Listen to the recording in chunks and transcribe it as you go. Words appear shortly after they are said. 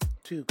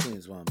Two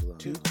queens, one blonde.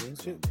 Two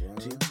queens, one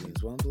blonde. Two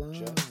queens, one blonde.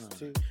 Just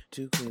two.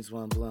 Two queens,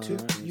 one blonde.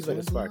 You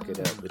better spark it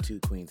up with two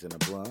queens and a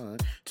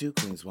blonde. Two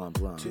queens, one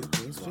blonde. Two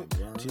queens, one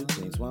blonde. Two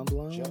queens, one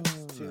blonde.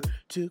 Just two.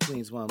 Two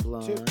queens, one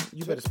blonde.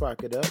 You better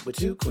spark it up with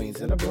two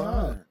queens and a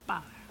blonde.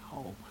 Bow.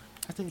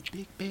 I said,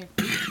 big back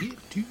bitch,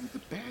 hit to the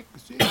back. I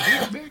said,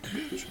 big back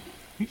bitch,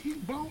 he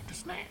blown to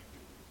snap.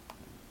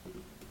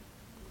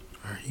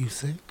 Are you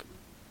sick?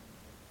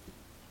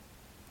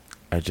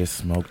 I just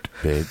smoked,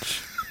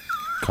 bitch.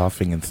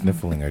 Coughing and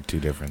sniffling are two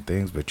different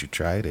things, but you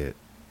tried it.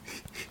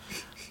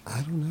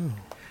 I don't know.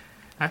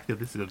 I feel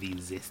this is going to be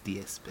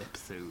zestiest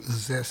episode.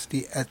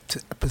 Zesty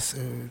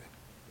episode.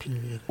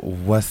 Period.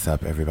 What's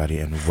up, everybody,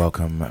 and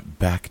welcome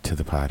back to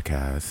the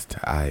podcast.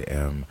 I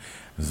am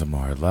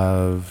Zamora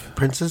Love.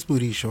 Princess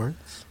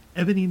Bootyshorts.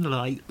 Ebony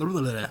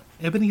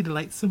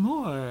Delight some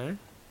more.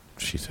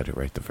 She said it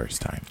right the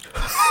first time.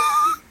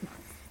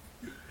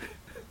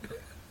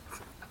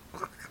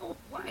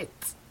 What?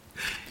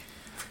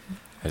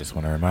 I just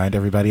want to remind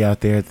everybody out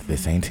there that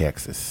this ain't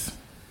Texas.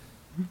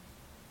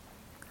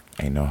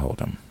 Ain't no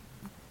hold'em.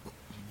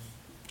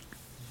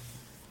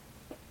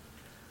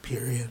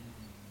 Period.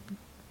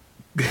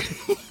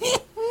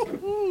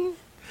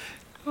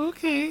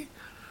 Okay.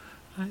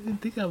 I didn't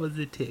think I was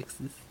in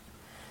Texas.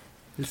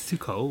 It's too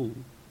cold.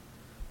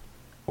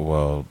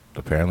 Well,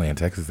 apparently in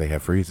Texas they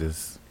have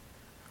freezes.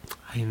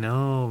 I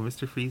know.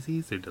 Mr.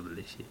 Freezies are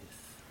delicious.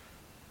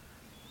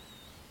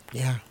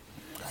 Yeah,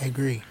 I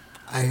agree.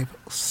 I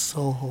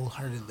so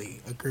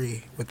wholeheartedly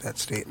agree with that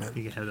statement.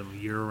 You can have them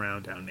year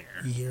round down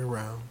there. Year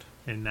round.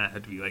 And not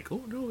have to be like,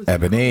 oh no, it's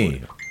Ebony.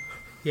 cold.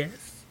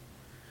 Yes.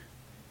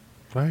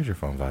 Why is your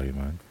phone volume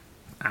on?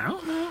 I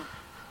don't know.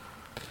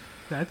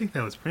 I think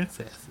that was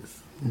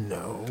Princess's.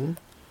 No.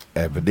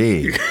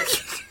 Ebony.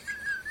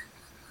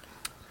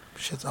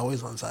 Shit's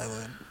always on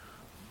silent.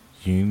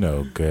 You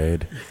know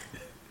good.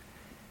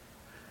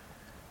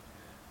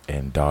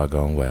 And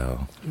doggone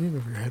well. You need to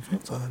have your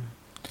headphones on.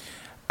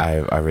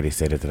 I already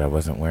stated that I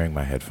wasn't wearing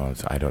my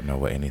headphones, so I don't know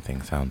what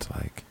anything sounds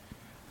like.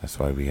 That's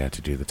why we had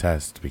to do the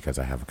test, because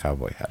I have a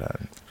cowboy hat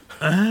on.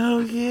 Oh,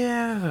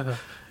 yeah.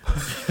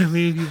 I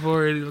mean, you've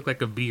already look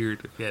like a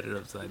beard if you had it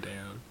upside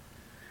down.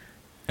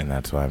 And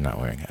that's why I'm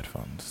not wearing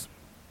headphones.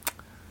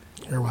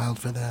 You're wild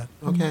for that.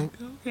 Okay.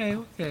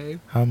 Okay.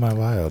 How am I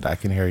wild? I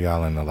can hear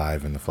y'all in the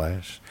live in the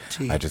flesh.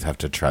 Gee. I just have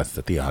to trust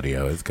that the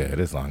audio is good,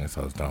 as long as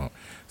those don't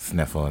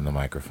sniffle in the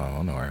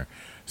microphone or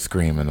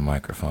scream in the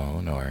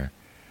microphone or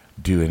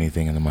do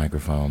anything in the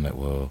microphone that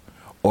will,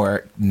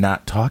 or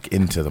not talk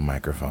into the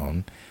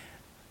microphone,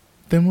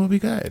 then we'll be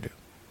good.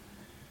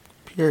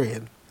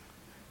 Period.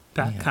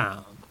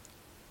 .com.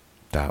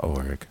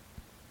 .org.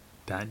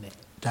 .net.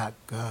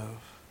 .gov.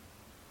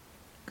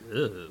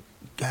 Good.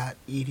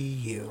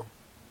 .edu.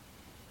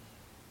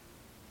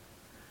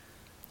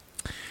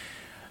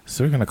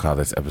 So we're going to call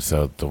this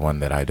episode the one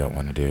that I don't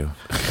want to do.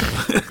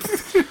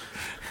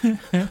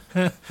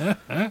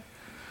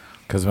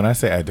 Because when I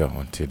say I don't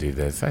want to do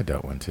this, I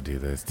don't want to do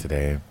this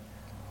today.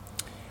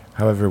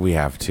 However, we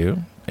have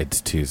to.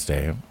 It's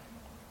Tuesday.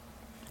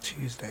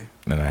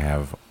 And I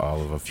have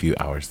all of a few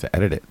hours to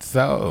edit it.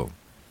 So,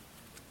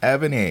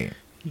 Ebony.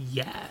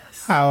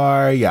 Yes. How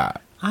are ya?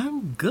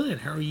 I'm good.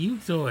 How are you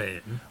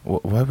doing?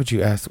 Why would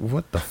you ask?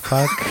 What the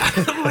fuck?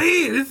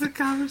 Wait, it's a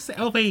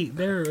conversation. Oh, wait.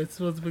 There. It's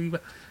supposed to be.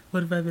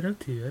 What have I been up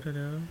to? I don't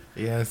know.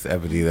 Yes,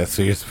 Ebony. That's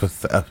what you're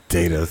supposed to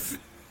update us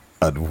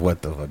on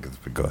what the fuck has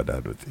been going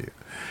on with you.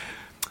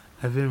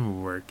 I've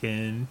been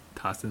working,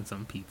 tossing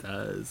some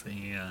pizzas,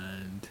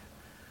 and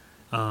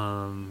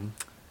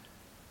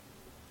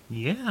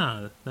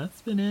yeah,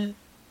 that's been it.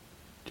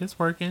 Just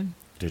working.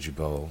 Did you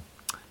bowl?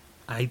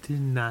 I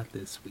did not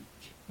this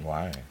week.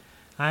 Why?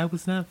 I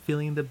was not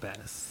feeling the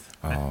best.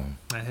 Oh.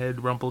 I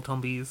had rumple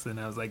tumbies, and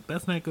I was like,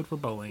 that's not good for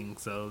bowling,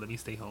 so let me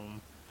stay home.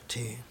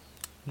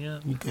 Yeah.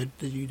 You good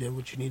that you did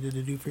what you needed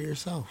to do for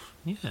yourself.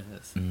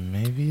 Yes.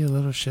 Maybe a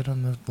little shit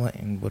on the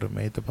lane would have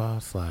made the ball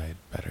slide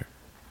better.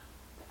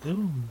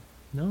 Oh,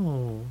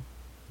 no.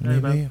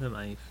 Not Maybe. about the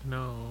life.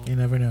 No. You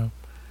never know.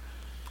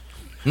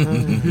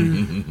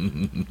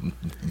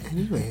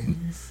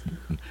 Anyways.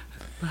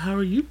 How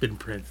are you been,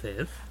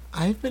 Princess?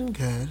 I've been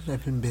good.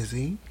 I've been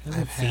busy. I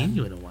haven't seen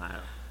you in a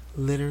while.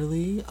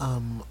 Literally,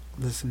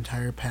 this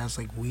entire past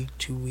week,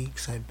 2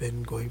 weeks, I've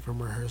been going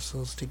from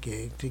rehearsals to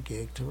gig to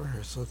gig to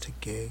rehearsal to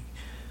gig.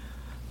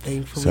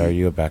 Thankfully, So are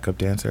you a backup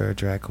dancer or a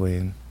drag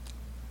queen?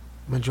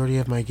 Majority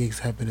of my gigs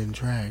have been in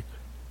drag.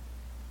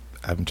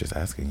 I'm just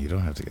asking. You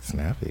don't have to get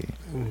snappy.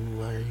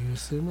 Why are you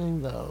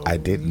assuming, though? I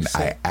didn't.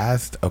 I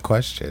asked a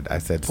question. I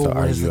said, so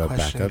are you a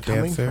backup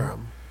dancer?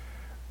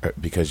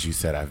 Because you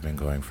said I've been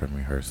going from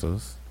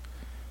rehearsals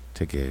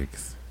to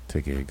gigs to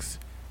gigs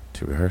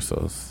to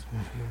rehearsals.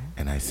 Mm-hmm.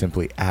 And I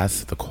simply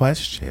asked the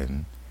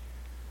question,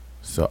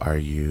 so are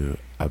you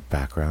a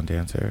background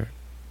dancer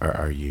or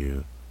are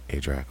you a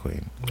drag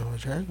queen? No, a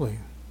drag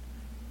queen.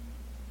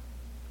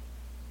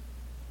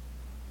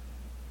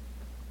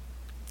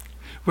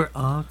 We're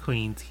all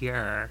queens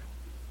here.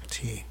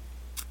 T.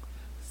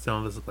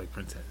 Some of us look like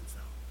princesses,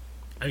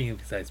 though. I mean,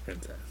 besides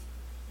Princess.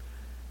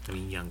 I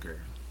mean,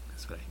 younger.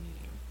 That's what I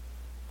mean.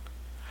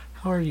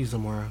 How are you,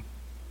 Zamora?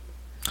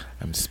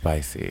 I'm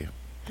spicy.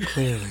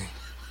 Clearly.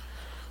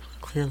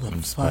 Clearly,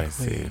 I'm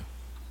spicy.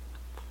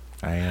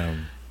 I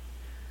am.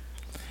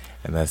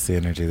 And that's the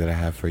energy that I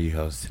have for you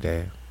hosts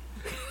today.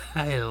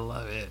 I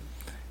love it.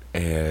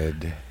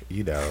 And,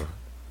 you know,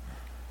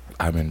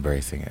 I'm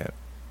embracing it.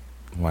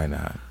 Why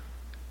not?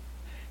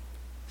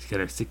 She's got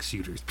her 6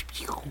 shooters.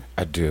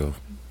 I do.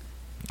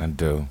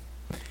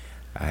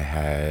 I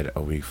had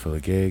a week full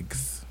of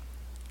gigs.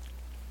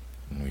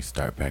 And we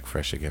start back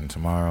fresh again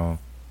tomorrow.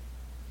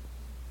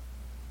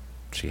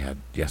 She had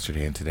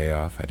yesterday and today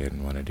off. I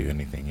didn't want to do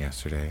anything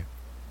yesterday.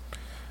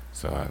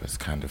 So I was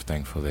kind of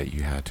thankful that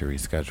you had to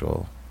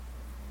reschedule,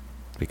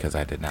 because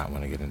I did not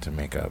want to get into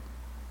makeup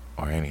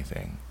or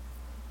anything.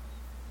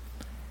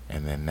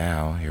 And then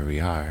now, here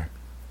we are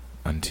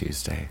on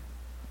Tuesday,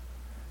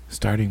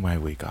 starting my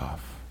week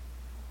off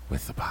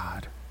with the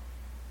pod.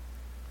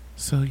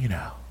 So, you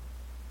know,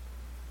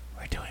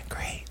 we're doing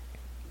great.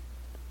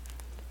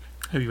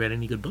 Have you read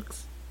any good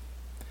books?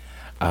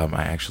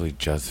 I actually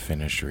just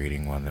finished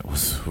reading one that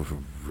was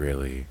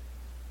really,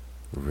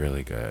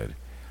 really good.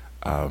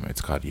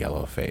 It's called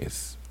Yellow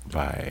Face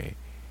by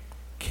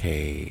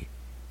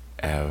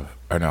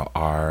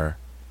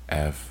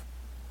R.F.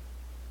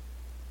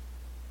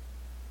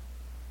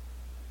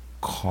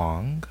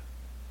 Kong,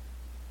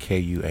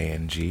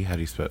 Kuang. How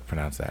do you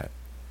pronounce that?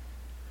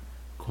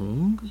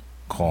 Kong?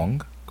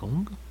 Kong?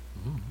 Kong?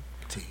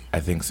 I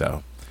think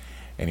so.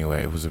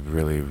 Anyway, it was a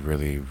really,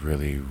 really,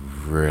 really,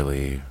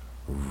 really,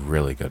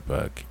 really good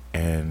book.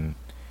 And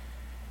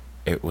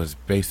it was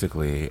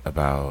basically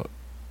about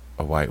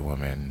a white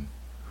woman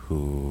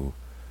who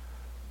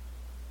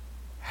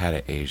had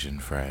an Asian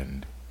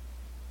friend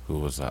who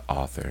was an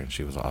author, and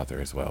she was an author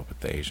as well,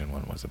 but the Asian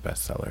one was a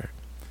bestseller.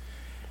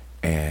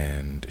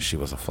 And she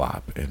was a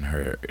flop, and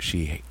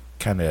she was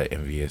kind of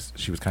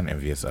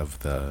envious of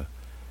the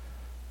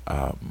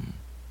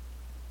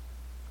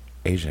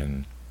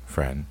Asian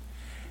friend,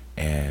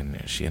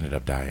 and she ended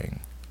up dying.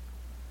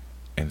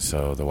 And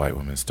so the white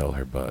woman stole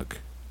her book.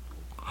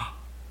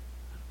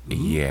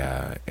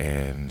 Yeah,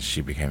 and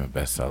she became a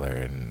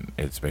bestseller, and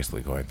it's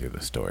basically going through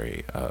the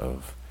story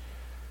of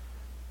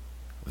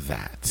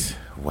that.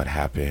 What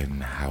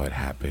happened, how it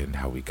happened,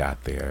 how we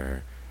got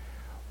there,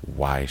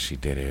 why she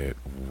did it,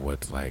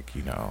 what's like,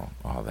 you know,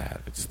 all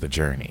that. It's the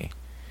journey.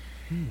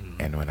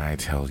 And when I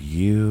tell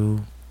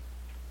you,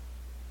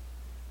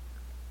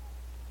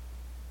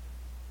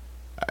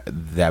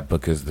 that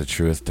book is the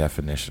truest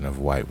definition of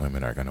white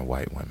women are gonna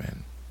white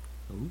women.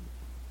 Ooh.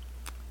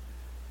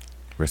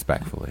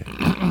 Respectfully.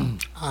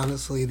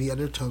 Honestly, the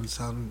undertones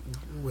sound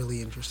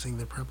really interesting.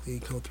 They probably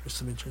go through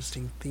some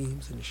interesting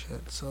themes and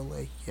shit. So,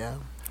 like, yeah.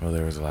 Well,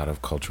 there was a lot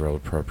of cultural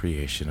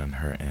appropriation on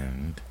her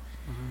end.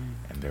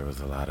 And there was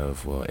a lot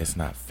of, well, it's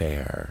not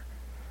fair.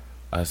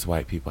 Us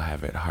white people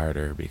have it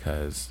harder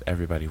because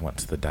everybody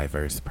wants the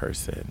diverse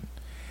person.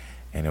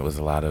 And it was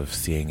a lot of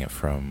seeing it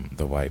from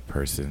the white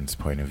person's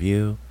point of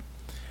view.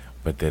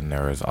 But then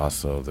there was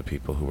also the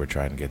people who were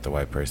trying to get the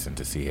white person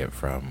to see it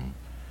from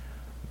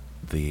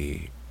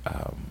the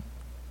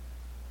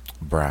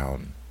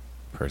brown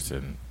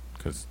person.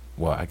 Because,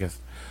 well, I guess,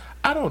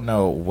 I don't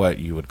know what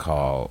you would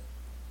call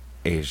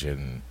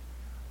Asian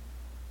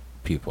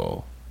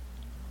people.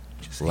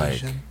 Just like,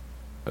 Asian.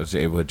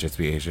 It would just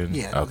be Asian?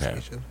 Yeah, okay.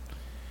 just Asian.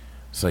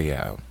 So,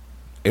 yeah,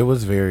 it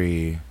was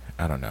very,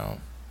 I don't know.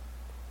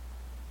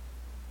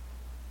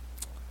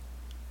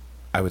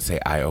 I would say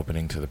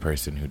eye-opening to the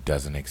person who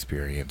doesn't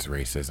experience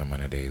racism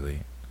on a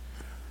daily.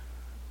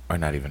 Or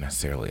not even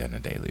necessarily on a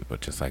daily,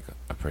 but just like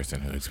a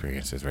person who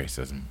experiences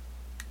racism.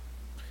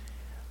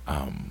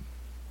 And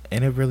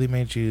it really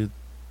made you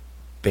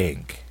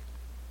think.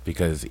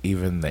 Because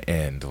even the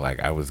end, like,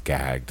 I was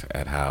gagged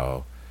at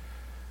how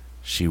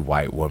she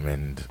white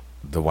womaned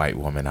the white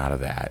woman out of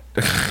that.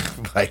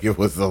 Like, it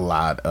was a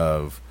lot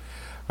of,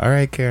 all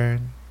right,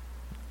 Karen.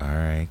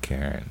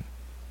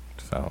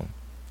 So,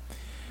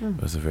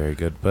 it was a very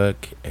good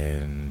book.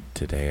 And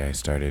today I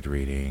started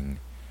reading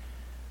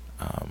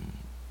All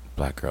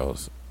Black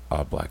Girls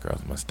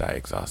Must Die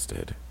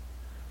Exhausted,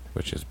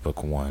 which is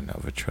book 1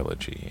 of a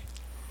trilogy.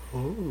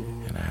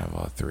 Ooh. And I have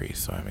all 3,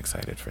 so I'm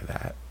excited for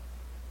that.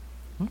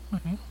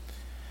 Okay.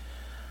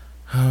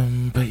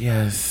 But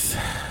yes,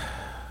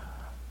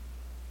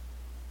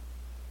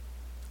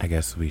 I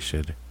guess we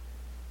should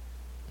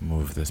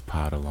move this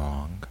pod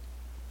along.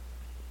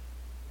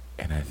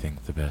 And I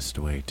think the best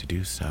way to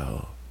do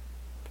so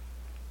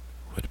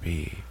would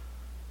be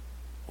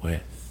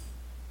with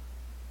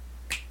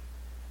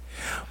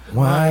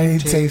Wine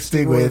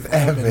Tasting with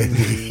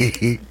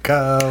Ebony.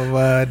 Come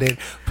on and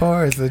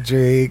pour us a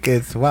drink.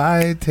 It's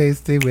Wine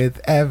Tasting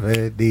with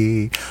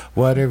Ebony.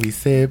 What are we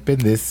sipping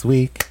this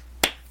week?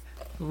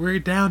 We're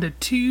down to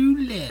 2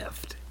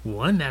 left.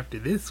 One after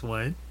this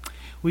one.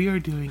 We are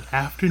doing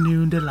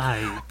Afternoon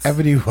Delights.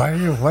 Ebony,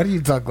 why do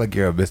you talk like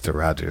you're a Mr.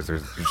 Rogers or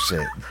some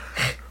shit?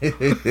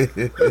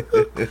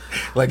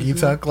 Like you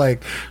talk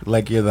like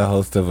you're the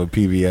host of a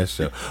PBS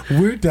show.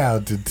 We're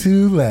down to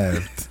 2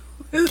 left.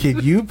 Can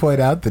you point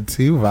out the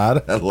two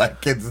vodka?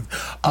 Like it's.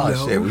 Oh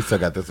No. shit, we still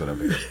got this one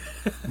over here.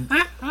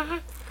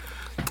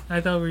 I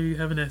thought we were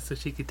having that so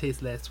she could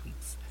taste last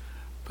week's.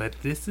 But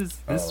this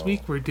Oh.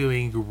 week we're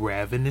doing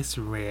Ravenous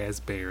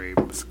Raspberry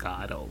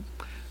Moscato.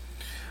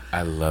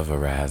 I love a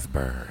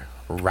raspberry.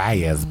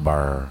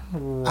 Raspberry. I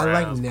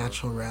like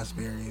natural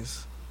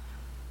raspberries.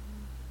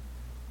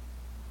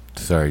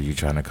 So are you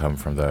trying to come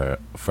for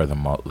the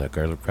malt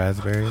liquor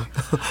raspberry?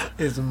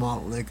 It's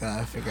malt liquor.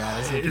 I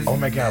forgot. Oh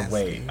my god, Nasty.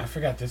 wait. I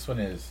forgot this one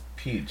is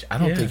peach. I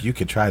don't Yeah. think you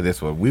could try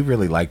this one. We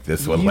really liked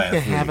this one You last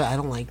can have week. it. I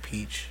don't like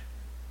peach.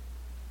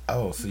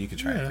 Oh, so you could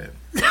try it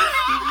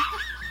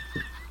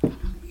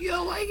You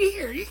don't like it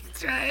here, you can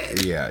try it.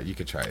 then. Yeah, you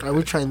could try it. Are we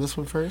then. trying this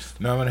one first?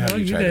 No, I'm gonna have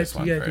you try this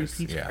one you gotta first.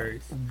 do peach Yeah.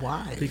 first.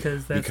 Why?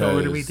 Because that's the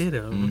order we did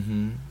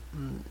them.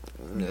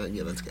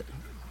 Yeah, that's good.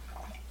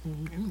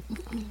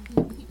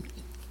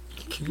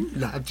 Can you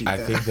not do I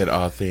that? think that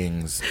all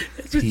things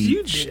That's what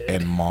you peach did.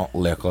 and malt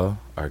liquor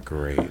are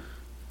great.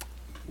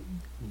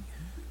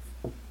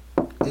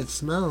 It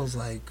smells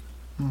like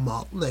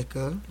malt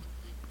liquor.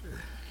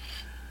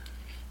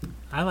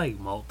 I like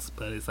malts,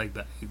 but it's like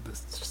the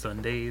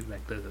Sundays,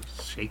 like the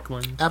shake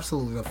one.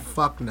 Absolutely the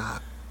fuck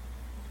not.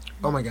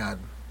 Oh my god,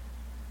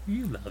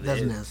 You love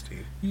that's it.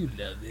 nasty. You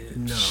love it.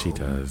 No, She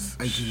does.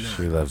 I do not.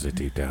 She loves it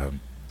deep down.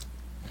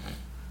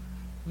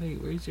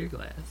 Wait, where's your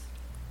glass?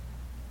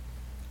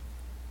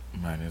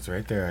 Mine is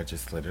right there. I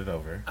just slid it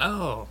over.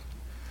 Oh.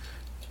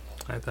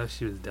 I thought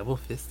she was double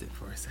fisted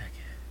for a second.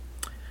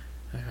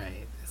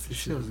 Alright, this is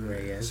She was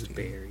nasty.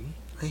 raspberry.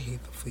 I hate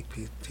the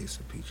fleek taste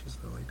of peaches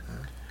though like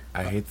that.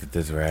 I hate that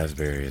this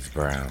raspberry is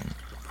brown.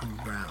 I'm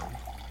brown.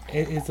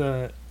 It is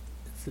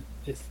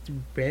it's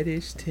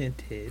reddish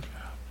tinted.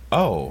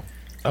 Oh,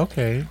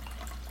 okay.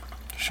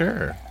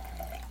 Sure.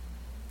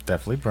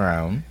 Definitely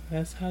brown.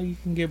 That's how you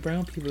can get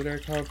brown people that are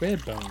called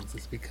red bones.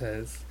 It's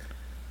because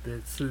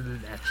it's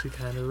actually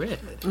kind of red.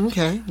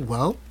 Okay,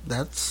 well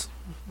that's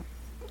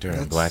During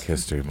That's Black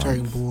History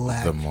during Month,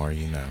 Black. the more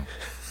you know.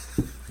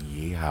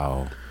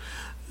 Yeehaw.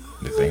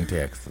 This ain't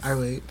Texas. I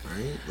wait.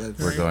 Right, let's.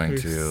 We're going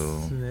Here's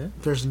to- snip.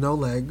 There's no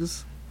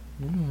legs.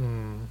 It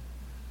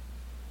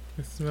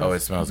smells, Oh, it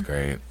smells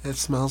great. It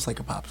smells like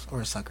a pops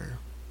or a sucker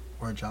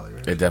or a Jolly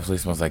Rancher. It definitely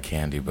smells like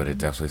candy, but it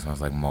definitely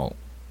smells like malt.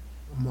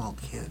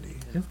 Malt candy.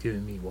 It's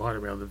giving me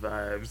watermelon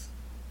vibes.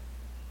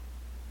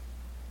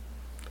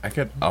 I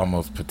could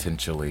almost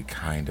potentially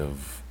kind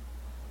of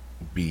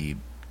be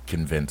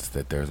convinced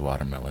that there's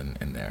watermelon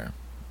in there,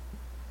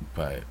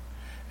 but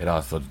it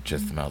also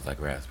just smells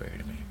like raspberry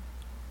to me.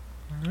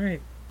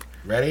 Alright.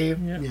 Ready?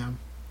 Yeah. Yeah.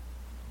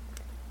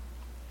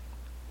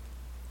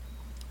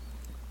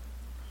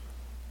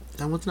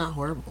 That one's not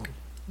horrible.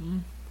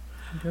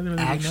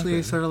 Actually,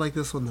 I sort of like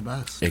this one the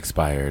best.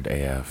 Expired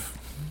AF.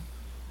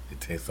 It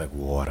tastes like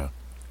water.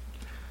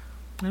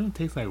 It don't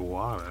taste like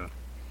water.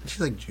 It's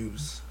like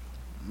juice,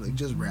 like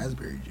just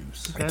raspberry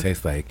juice. It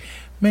tastes like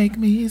make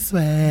me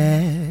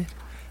sweat,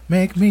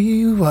 make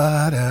me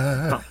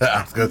water.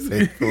 I was gonna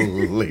say,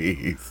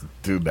 please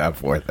do not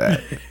pour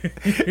that.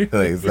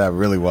 Like, it's not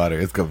really water.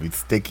 It's gonna be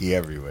sticky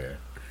everywhere.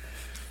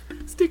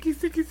 Sticky,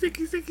 sticky,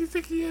 sticky, sticky,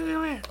 sticky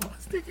everywhere. Oh,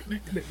 sticky.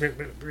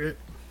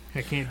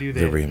 I can't do that.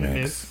 The in remix.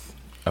 this.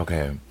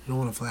 Okay, You don't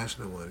want to flash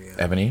that one yet.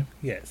 Ebony,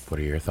 Yes. what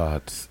are your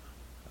thoughts?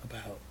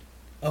 About.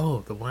 Oh,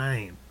 the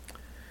wine.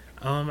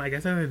 I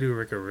guess I'm gonna do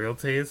like a real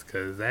taste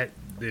because that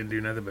didn't do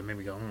nothing but make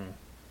me go.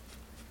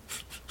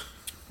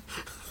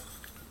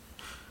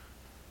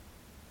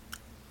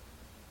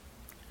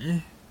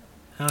 I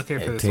don't care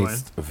for It this one.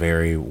 tastes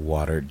very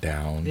watered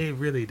down. It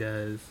really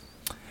does.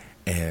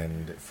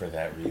 And for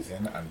that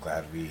reason, I'm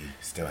glad we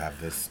still have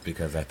this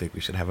because I think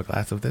we should have a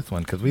glass of this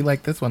one because we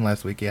liked this one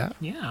last week, yeah?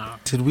 Yeah.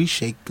 Did we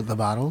shake the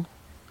bottle?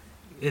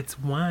 It's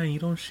wine. You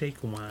don't shake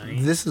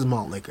wine. This is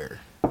malt liquor.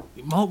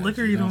 Malt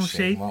liquor, you don't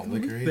shake. Malt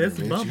liquor either, That's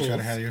bitch. bubbles. You try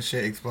to have your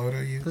shit explode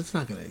on you? That's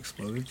not gonna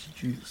explode. It's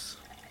juice.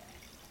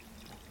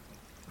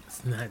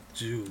 It's not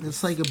juice.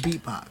 It's like a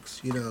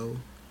beatbox, you know.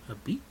 A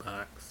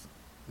beatbox.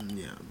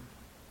 Yeah.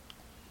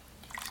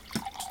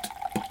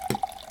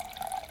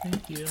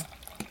 Thank you.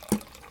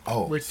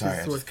 Oh, Which sorry,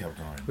 is I what- just kept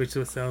going. Which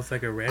just sounds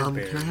like a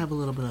raspberry. Can I have a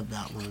little bit of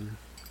that one?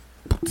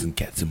 Boots and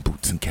cats and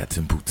boots and cats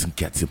and boots and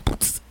cats and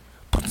boots.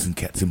 Boots and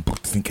cats and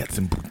boots and cats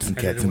and boots and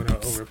I cats didn't and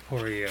want to boots.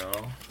 overpour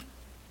y'all.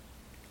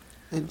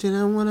 I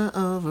didn't want to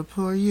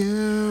overpour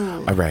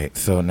you. All right,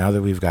 so now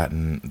that we've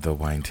gotten the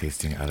wine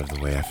tasting out of the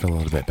way, I feel a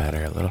little bit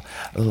better, a little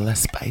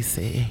less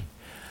spicy,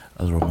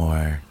 a little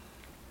more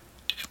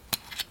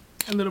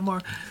A little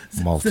more.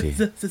 malty.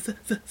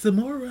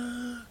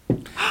 Zamora.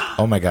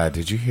 Oh my God,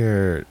 did you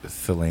hear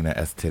Selena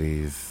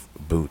Estitty's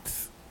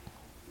Boots?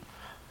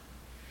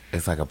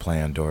 It's like a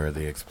play on Dora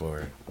the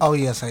Explorer. Oh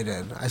yes, I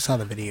did. I saw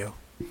the video.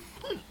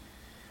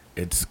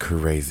 It's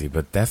crazy,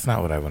 but that's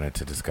not what I wanted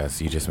to discuss.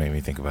 You just made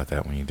me think about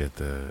that when you did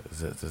the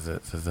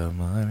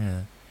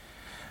Zamora.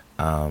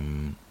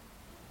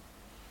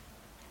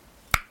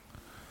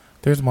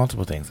 There's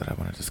multiple things that I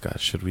want to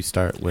discuss. Should we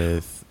start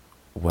with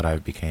what I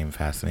became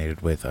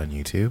fascinated with on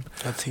YouTube?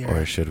 Let's hear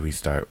Or it. should we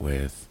start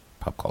with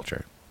pop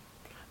culture?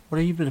 What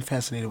have you been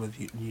fascinated with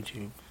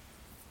YouTube?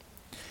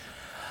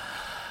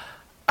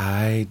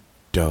 I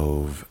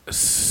dove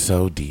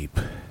so deep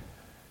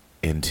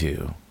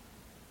into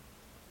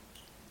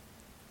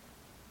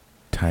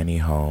tiny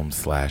home /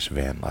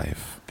 van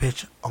life.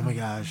 Bitch, oh my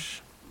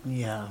gosh.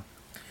 Yeah.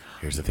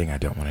 Here's the thing, I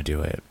don't want to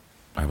do it.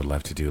 I would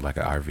love to do like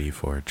an RV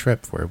for a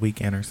trip for a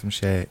weekend or some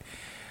shit,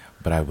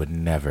 but I would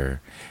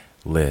never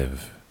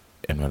live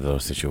in one of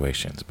those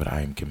situations. But I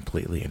am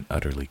completely and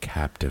utterly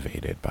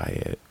captivated by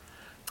it.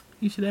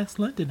 You should ask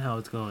London how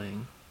it's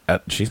going.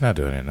 She's not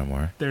doing it no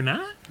more. They're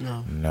not?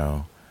 No.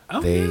 Oh,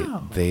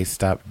 no. They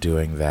stopped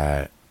doing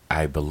that.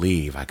 I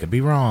believe, I could be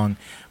wrong,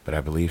 but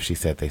I believe she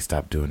said they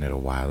stopped doing it a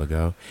while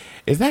ago.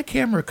 Is that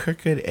camera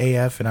crooked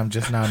AF and I'm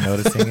just now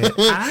noticing it?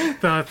 I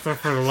thought so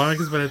for the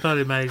longest, but I thought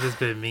it might have just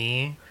been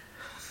me.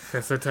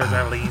 Because sometimes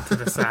I lean to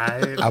the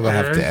side. I would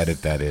have to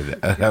edit that in.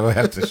 I would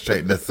have to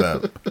straighten this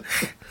up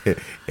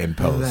in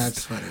post.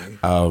 That's funny.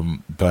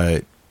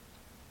 But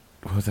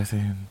what was I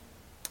saying?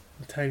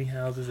 Tiny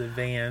houses and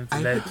vans.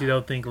 That you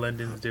don't think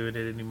London's doing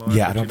it anymore?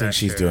 Yeah, I don't think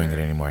she's doing it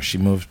anymore. She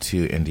moved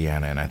to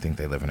Indiana, and I think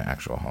they live in an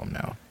actual home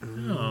now.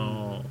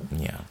 Oh.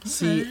 Yeah.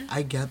 See,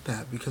 I get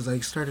that because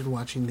I started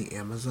watching the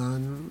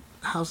Amazon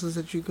houses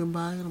that you can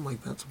buy, and I'm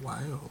like, that's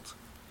wild.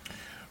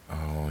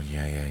 Oh,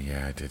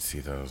 yeah. I did see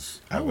those.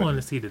 I want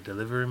to see the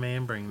delivery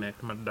man bring that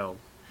to my door.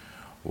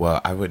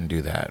 Well, I wouldn't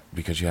do that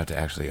because you have to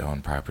actually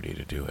own property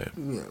to do it.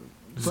 Yeah.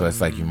 So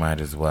it's like you might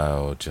as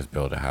well just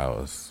build a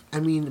house. I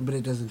mean, but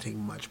it doesn't take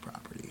much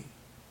property.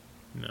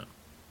 No.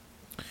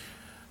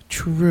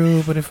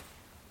 True, but if...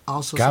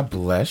 Also, God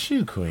bless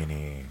you,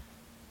 Queenie.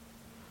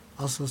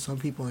 Also, some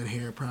people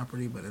inherit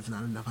property, but it's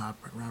not enough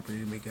property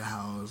to make a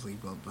house,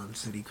 like built on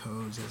city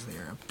codes as they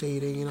are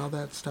updating and all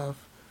that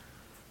stuff.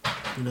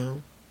 You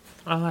know?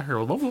 All I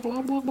heard.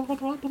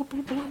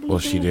 Well,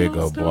 she did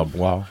go blah,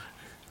 blah.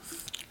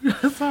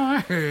 That's all I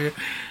heard.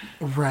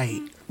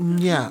 Right.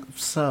 Yeah,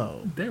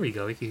 so. There we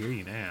go. We can hear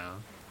you now.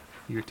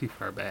 You're too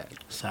far back.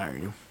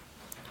 Sorry.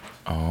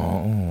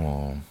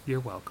 Oh. You're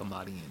welcome,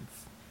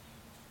 audience.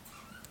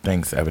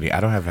 Thanks, Ebony. I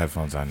don't have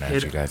headphones on now,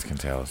 as you guys can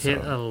tell.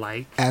 Hit So. a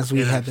like as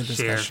we and had the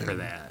share discussion for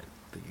that.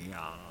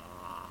 Yeah.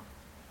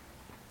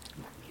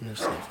 You're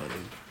so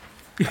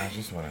funny. I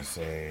just want to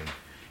say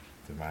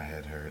that my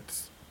head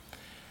hurts.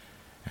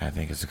 I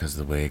think it's because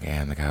the wig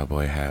and the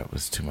cowboy hat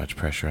was too much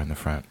pressure on the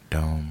front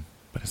dome.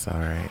 But it's all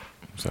right.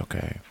 It's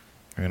okay.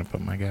 We're going to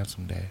put my gas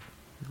someday.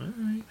 All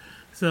right.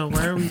 So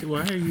why are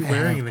you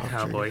wearing the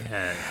cowboy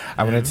hat?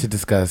 I wanted to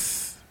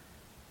discuss...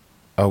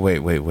 Oh, wait.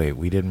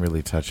 We didn't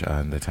really touch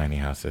on the tiny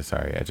houses.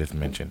 Sorry, I just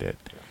mentioned it.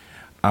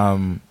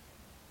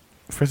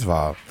 First of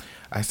all,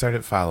 I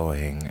started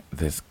following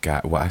this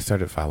guy. Well, I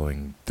started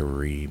following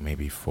 3,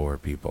 maybe 4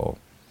 people.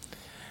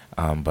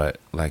 But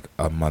like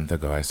a month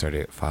ago, I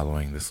started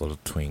following this little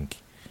twink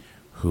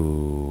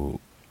who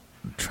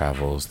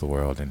travels the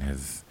world in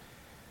his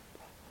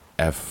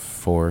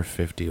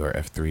F450 or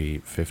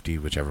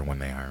F350, whichever one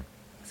they are.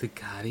 Is it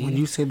Gotti? When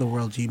you say the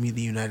world, do you mean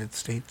the United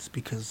States?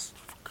 Because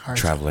cars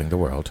Traveling the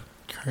world.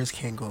 Cars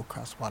can't go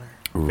across water.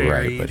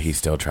 Right, but he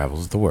still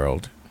travels the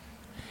world.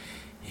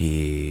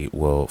 He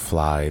will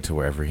fly to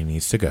wherever he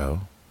needs to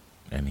go,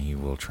 and he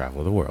will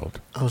travel the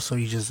world. Oh, so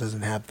he just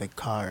doesn't have the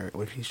car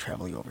when he's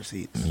traveling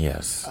overseas?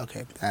 Yes.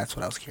 Okay, that's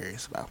what I was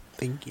curious about.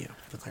 Thank you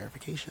for the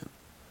clarification.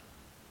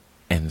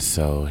 And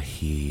so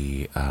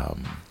he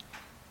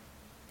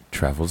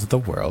travels the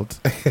world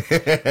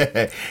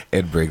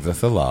and brings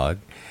us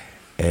along,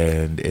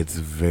 and it's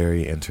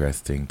very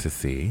interesting to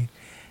see.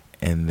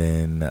 And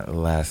then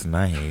last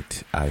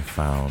night, I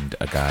found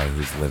a guy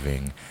who's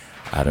living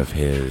out of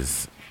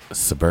his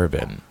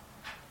Suburban,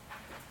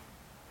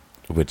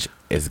 which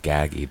is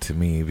gaggy to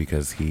me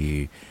because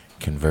he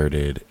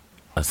converted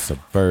a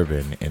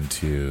Suburban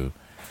into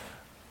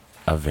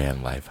a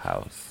Vanlife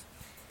house.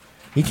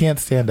 He can't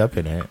stand up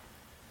in it.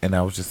 And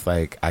I was just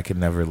like, I could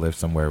never live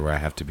somewhere where I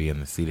have to be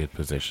in the seated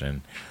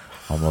position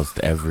almost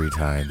every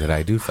time that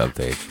I do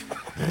something.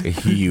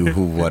 You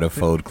who want to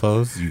fold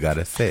clothes, you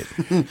gotta sit.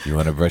 You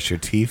want to brush your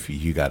teeth,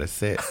 you gotta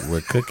sit.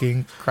 We're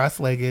cooking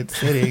cross-legged,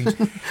 sitting.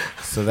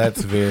 So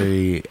that's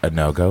very a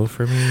no-go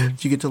for me.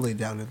 Did you get to lay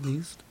down at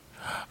least?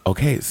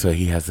 Okay, so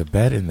he has a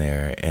bed in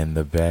there, and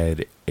the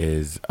bed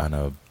is on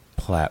a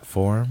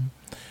platform,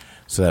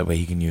 so that way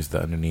he can use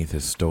the underneath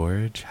as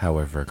storage.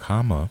 However,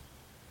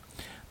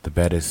 the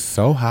bed is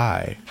so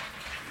high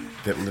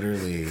that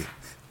literally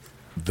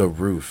the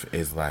roof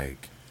is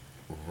like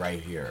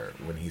right here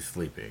when he's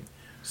sleeping.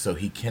 So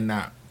he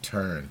cannot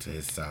turn to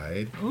his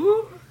side.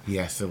 Ooh. He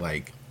has to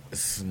like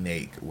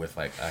snake with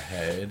like a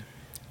head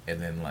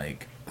and then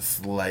like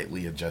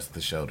slightly adjust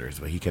the shoulders,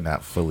 but he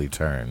cannot fully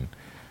turn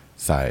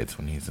sides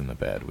when he's in the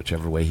bed.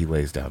 Whichever way he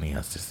lays down, he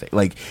has to stay.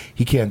 Like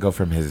he can't go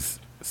from his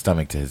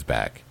stomach to his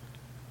back.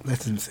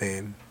 That's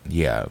insane.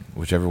 Yeah,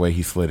 whichever way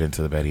he slid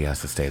into the bed, he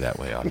has to stay that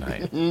way all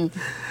night. And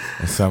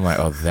so I'm like,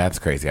 oh, that's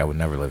crazy. I would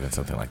never live in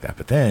something like that.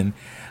 But then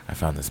I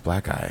found this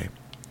black guy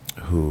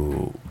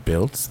who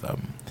builds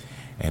them.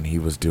 And he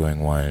was doing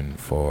one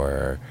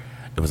for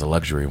It was a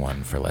luxury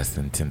one for less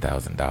than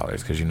 $10,000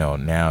 because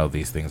now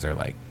these things are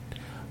like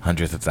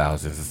hundreds of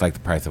thousands. It's like the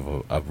price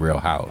of a real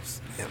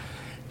house. Yep.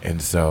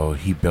 And so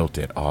he built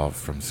it all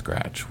from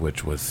scratch,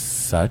 which was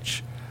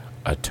such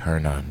a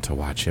turn on to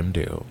watch him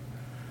do.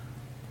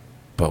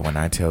 But when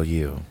I tell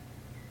you,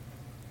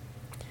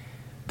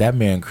 that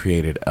man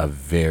created a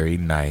very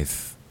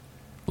nice,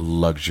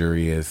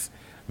 luxurious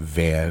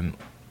van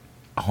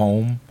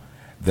home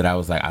that I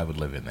was like, I would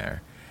live in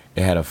there.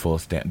 It had a full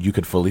stand. You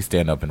could fully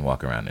stand up and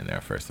walk around in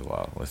there, first of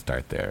all. Let's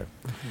start there.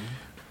 Mm-hmm.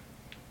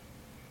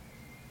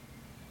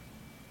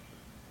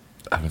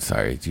 I'm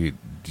sorry.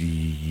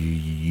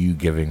 You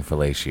giving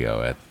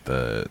fellatio at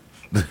the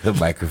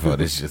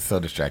microphone is just so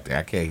distracting.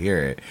 I can't hear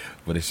it,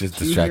 but it's just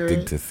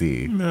distracting to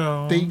see.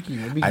 No. Thank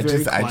you. I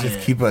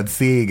just keep on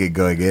seeing it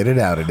going in and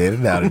out and in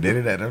and out and in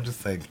and out. I'm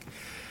just like,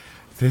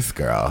 this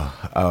girl.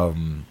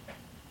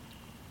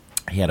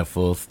 He had a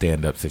full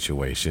stand-up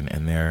situation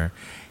in there.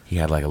 He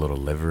had like a little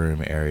living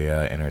room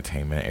area,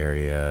 entertainment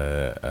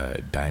area,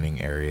 a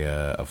dining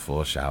area, a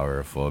full shower,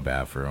 a full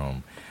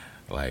bathroom.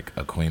 Like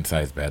a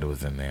queen-size bed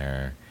was in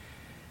there.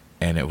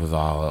 And it was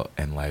all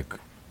in like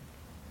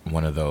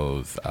one of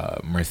those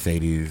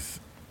Mercedes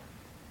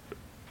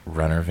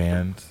runner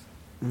vans.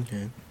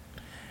 Okay.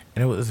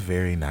 And it was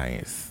very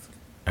nice.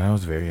 And I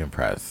was very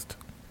impressed.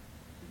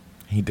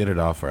 He did it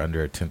all for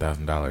under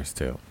 $10,000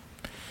 too.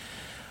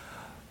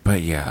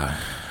 But yeah.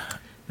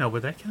 Now,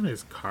 would that count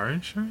as car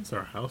insurance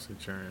or house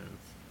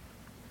insurance?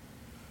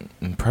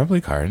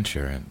 Probably car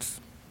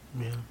insurance.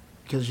 Yeah.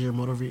 Because your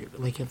motor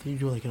like if you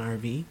do like an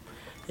RV,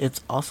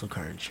 it's also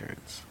car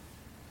insurance.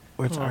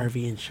 Or it's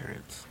RV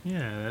insurance.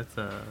 Yeah, that's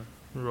a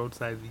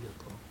roadside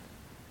vehicle.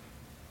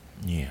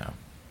 Yeah.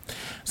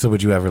 So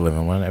would you ever live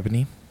in one,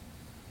 Ebony?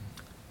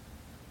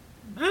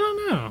 I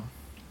don't know.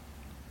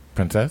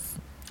 Princess?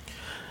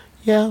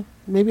 Yeah,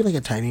 maybe like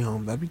a tiny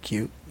home. That'd be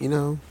cute,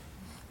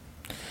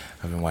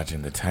 I've been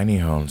watching the tiny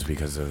homes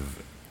because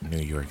of New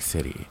York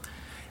City.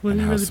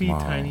 Wouldn't it how really be small.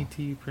 tiny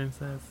to you,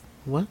 Princess?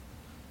 What?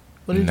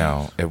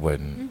 No, it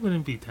wouldn't. It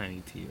wouldn't be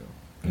tiny to you.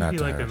 It'd Not be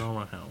to like her. a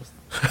normal house.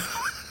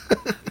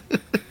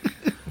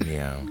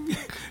 Yeah.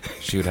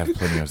 She would have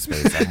plenty of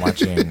space. I'm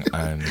watching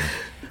on...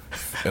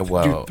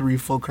 Do 3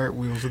 full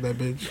cartwheels in that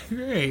bitch.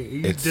 Great.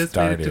 You It just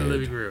made it to the started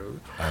living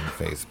room. on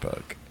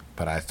Facebook,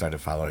 but I started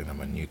following them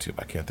on YouTube.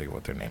 I can't think of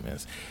what their name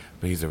is,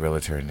 but he's a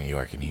realtor in New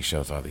York, and he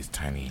shows all these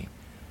tiny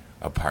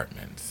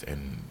apartments,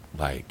 and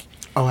like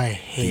I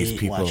hate these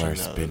people watching are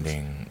those.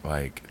 spending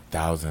like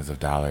thousands of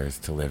dollars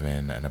to live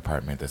in an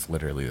apartment that's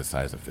literally the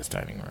size of this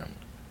dining room,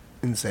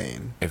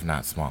 Insane. if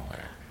not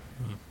smaller.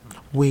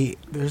 Wait,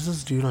 there's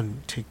this dude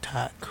on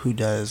TikTok who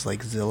does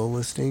like Zillow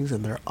listings,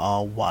 and they're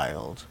all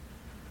wild.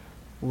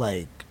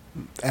 Like,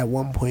 at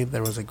one point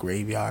there was a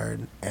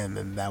graveyard, and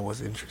then that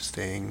was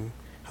interesting.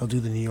 He'll do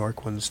the New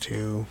York ones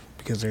too,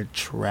 because they're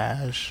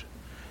trash.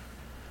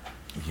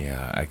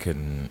 Yeah, I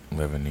couldn't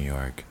live in New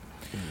York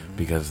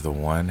because the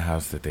one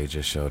house that they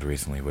just showed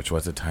recently, which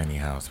was a tiny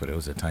house, but it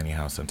was a tiny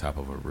house on top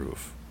of a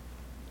roof.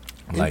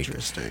 Like,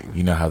 Interesting.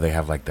 you know how they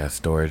have like that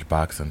storage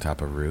box on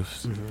top of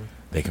roofs? Mm-hmm.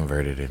 They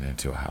converted it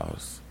into a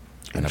house,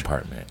 an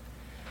apartment.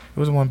 It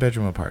was a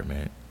 1-bedroom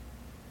apartment.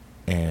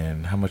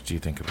 And how much do you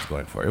think it was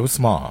going for? It was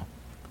small.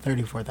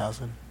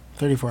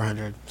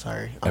 $3,400.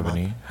 Sorry.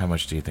 Ebony, how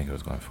much do you think it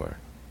was going for?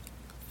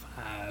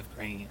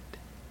 $5,000.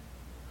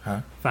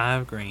 Huh?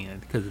 $5,000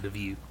 because of the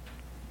view.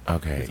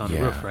 Okay, It's on yeah.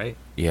 the roof, right?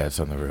 Yeah, it's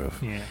on the roof.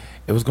 Yeah.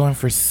 It was going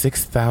for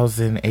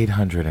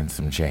 $6,800 and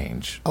some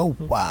change. Oh,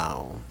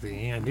 wow.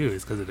 See, I knew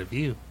it's because of the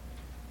view.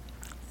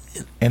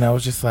 And I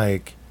was just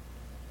like,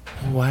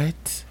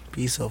 what?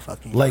 Be so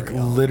fucking Like,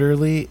 real.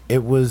 literally,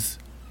 it was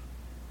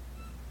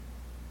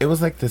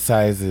like the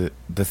size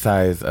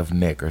of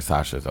Nick or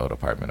Sasha's old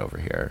apartment over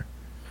here.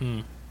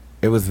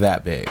 It was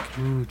that big.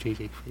 Ooh,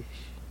 JJ Fish.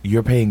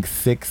 You're paying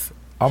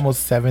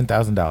almost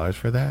 $7,000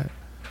 for that?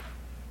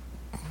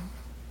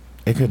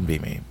 It couldn't be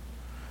me.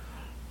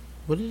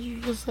 What did you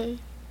just say?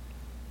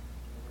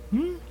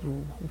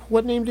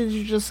 What name did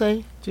you just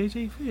say?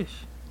 JJ Fish.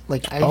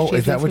 Like, Oh,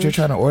 is that what you're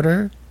trying to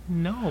order?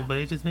 No, but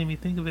it just made me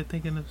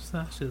thinking of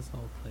Sasha's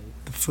old place.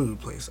 The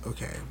food place.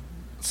 Okay.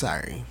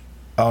 Sorry.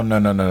 Oh, no.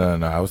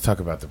 I was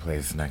talking about the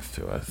place next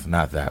to us,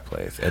 not that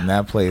place. And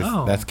that place,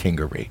 that's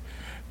Kingery.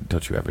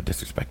 Don't you ever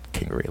disrespect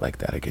Kingery like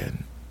that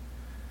again.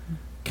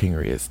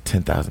 Kingery is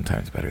 10,000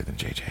 times better than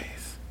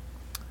JJ's.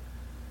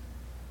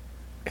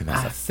 And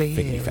that's a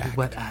figgy fact.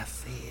 What I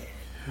said.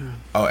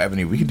 Oh,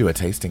 Ebony, we can do a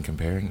tasting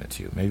comparing the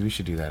two. Maybe we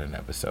should do that in an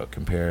episode.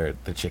 Compare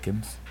the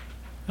chickens.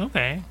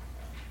 Okay.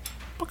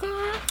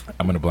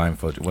 I'm going to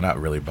blindfold you. Well, not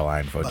really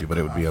blindfold you, but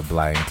it would be a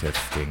blind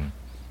tasting.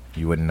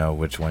 You wouldn't know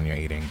which one you're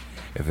eating,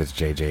 if it's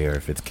JJ or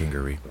if it's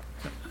Kingery.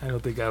 I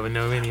don't think I would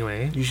know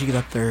anyway. You should get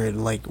up there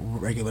and like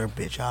regular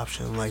bitch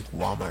option like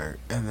Walmart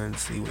and then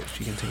see what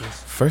she can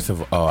taste. First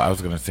of all,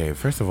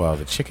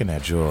 the chicken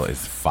at Jewel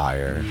is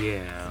fire.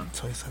 Yeah.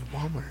 So I said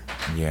Walmart.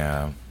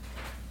 Yeah.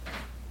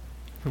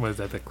 Was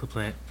that the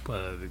plant?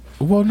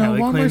 Well, no,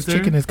 palate Walmart's cleanser?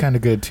 chicken is kind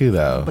of good too,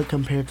 though. But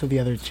compared to the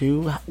other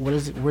two, where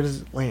does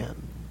it land?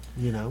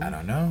 You know? I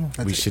don't know.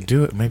 That's We should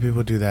do it. Maybe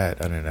we'll do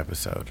that on an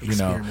episode. You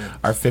know, Experiment.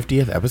 our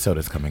 50th episode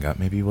is coming up.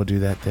 Maybe we'll do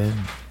that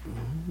then.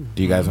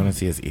 Do you guys want to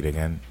see us eat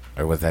again?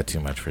 Or was that too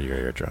much for your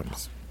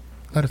eardrums?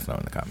 Let us know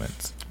in the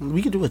comments.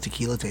 We could do a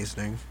tequila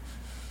tasting.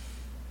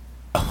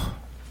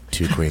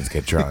 Two queens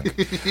get drunk.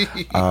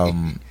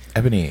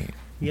 Ebony,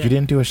 Yeah. you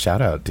didn't do a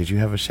shout out. Did you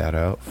have a shout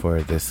out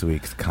for this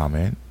week's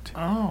comment?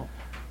 Oh,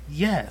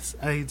 yes,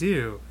 I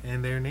do.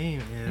 And their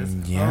name is.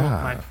 Yeah.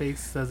 Oh, my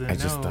face doesn't know. I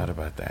just thought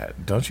about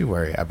that. Don't you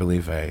worry. I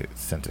believe I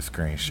sent a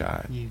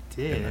screenshot You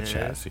did. in the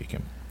chat so you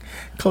can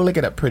click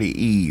it up pretty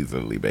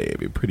easily,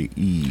 baby. Pretty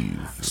easily.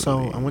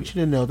 So I want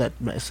you to know that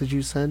message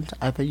you sent.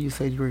 I thought you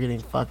said you were getting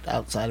fucked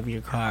outside of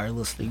your car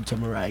listening to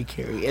Mariah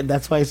Carey, and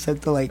that's why I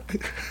sent the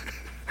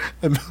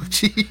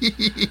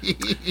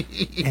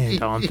emoji.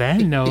 And on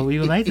that note, we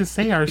would like to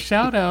say our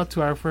shout out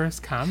to our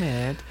first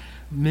comment,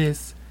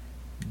 Miss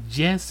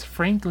Jess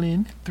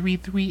Franklin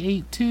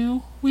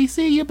 3382. We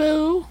see you,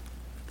 boo.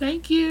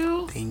 Thank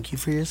you. Thank you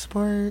for your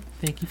support.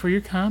 Thank you for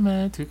your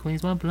comment. Two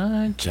Queens, One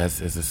Blunt.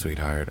 Jess is a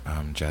sweetheart.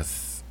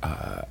 Jess,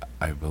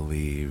 I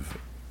believe,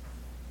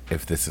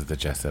 if this is the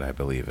Jess that I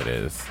believe it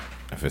is,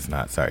 if it's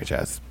not, sorry,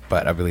 Jess,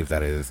 but I believe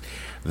that is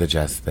the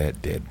Jess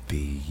that did the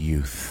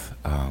youth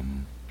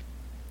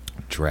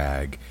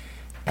drag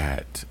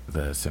at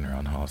the Center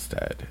on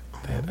Halstead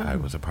that I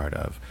was a part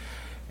of.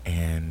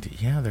 And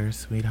yeah, they're a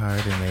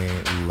sweetheart and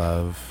they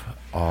love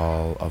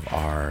all of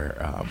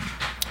our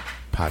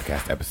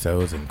podcast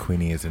episodes, and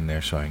Queenie is in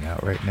there showing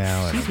out right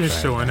now. And She's I'm been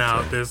trying showing not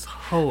out to- this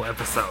whole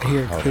episode.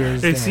 Here, Hold clear on.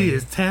 as And day. she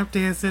is tap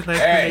dancing like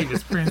Hey, the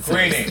Vegas princess.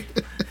 Queenie,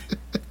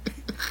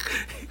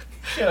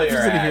 chill your She's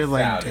in here ass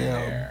like, out damn.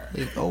 there.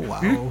 Like, oh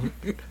wow.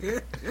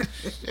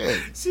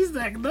 She's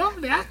like, no,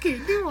 I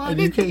can't do all And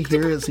this. you can't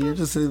hear it, so you're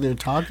just sitting there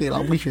talking.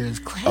 All we hear is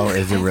clap. Oh,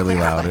 is it really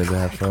loud in the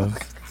headphones?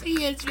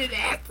 She has been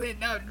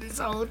acting up this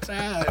whole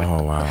time.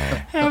 Oh wow.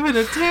 Having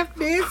a tap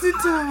dancing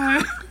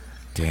time.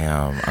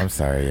 Damn, I'm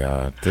sorry,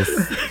 y'all.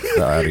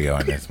 The audio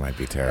on this might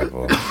be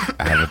terrible.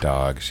 I have a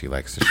dog. She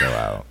likes to show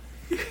out.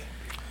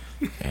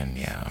 And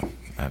yeah,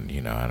 I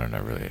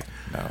don't really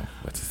know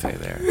what to say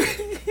there.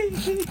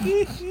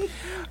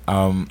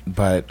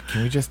 But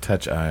can we just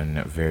touch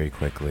on very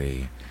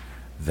quickly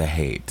the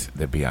hate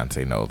that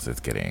Beyonce Knowles is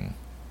getting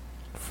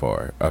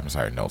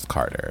Knowles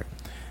Carter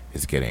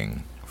is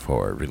getting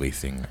for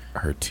releasing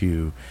her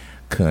 2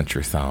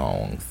 country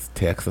songs,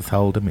 Texas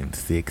Hold'em and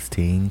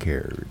 16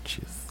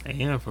 Carriages. I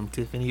am from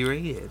Tiffany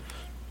Red.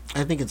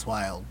 I think it's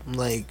wild.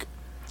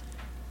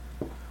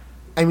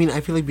 I mean,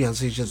 I feel like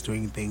Beyonce's just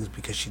doing things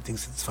because she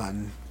thinks it's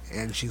fun.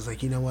 And she's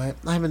like, you know what?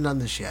 I haven't done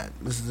this yet.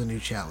 This is a new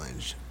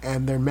challenge.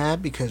 And they're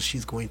mad because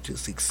she's going to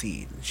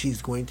succeed.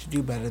 She's going to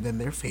do better than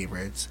their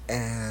favorites.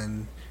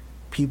 And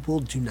people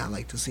do not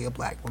like to see a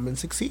black woman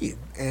succeed.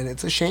 And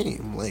it's a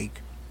shame,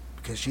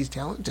 because she's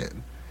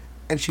talented.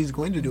 And she's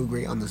going to do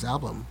great on this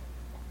album.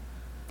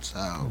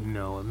 So,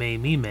 No, what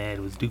made me mad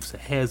was Dukes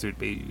of Hazzard,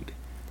 dude.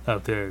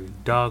 Up there,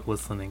 dog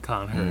whistling and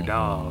calling her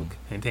dog,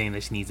 and saying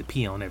that she needs to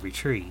pee on every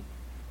tree,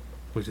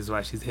 which is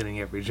why she's hitting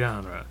every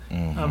genre.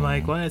 I'm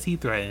like, why is he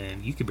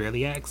threatened? You could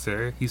barely act,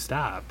 sir. You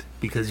stopped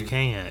because you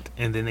can't.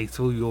 And then they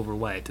threw you over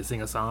what? To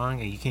sing a song,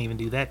 and you can't even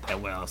do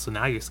that well. So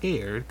now you're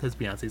scared because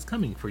Beyonce's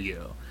coming for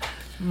you.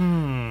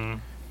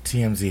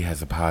 TMZ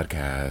has a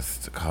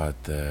podcast called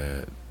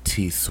the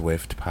T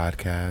Swift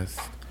Podcast.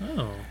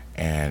 Oh.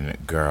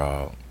 And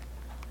girl,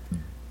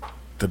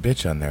 the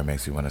bitch on there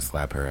makes me want to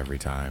slap her every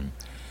time.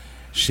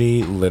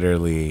 She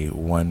literally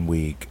 1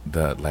 week,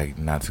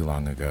 not too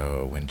long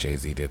ago, when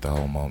Jay-Z did the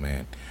whole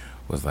moment,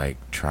 was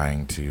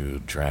trying to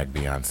drag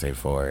Beyonce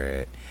for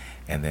it.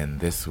 And then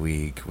this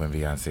week, when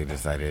Beyonce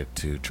decided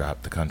to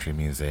drop the country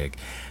music,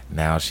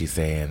 now she's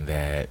saying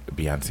that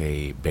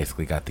Beyonce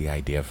basically got the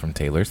idea from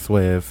Taylor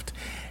Swift,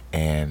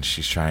 and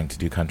she's trying to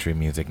do country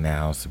music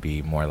now to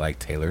be more like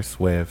Taylor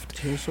Swift.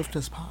 Taylor Swift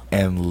is pop.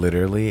 And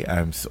literally,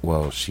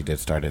 she did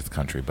start as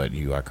country, but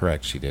you are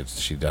correct. She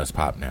does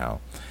pop now.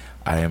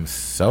 I am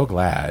so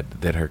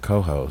glad that her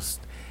co-host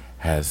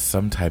has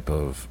some type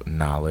of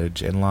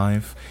knowledge in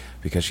life,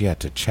 because she had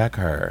to check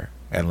her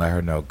and let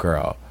her know,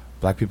 girl,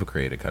 black people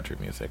created country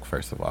music,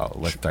 first of all.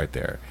 Let's start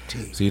there.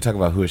 So you talk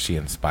about who is she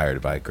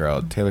inspired by,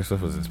 girl. Taylor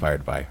Swift was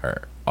inspired by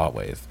her,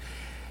 always.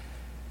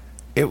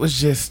 It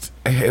was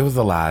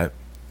a lot.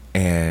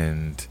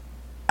 And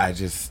I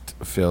just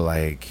feel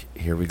like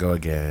here we go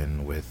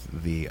again with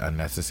the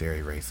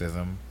unnecessary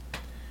racism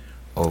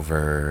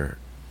over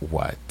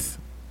what?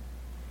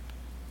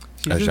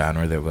 A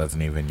genre that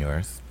wasn't even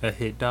yours. A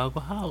hit dog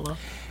will holla.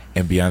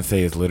 And Beyonce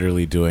is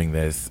literally doing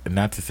this,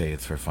 not to say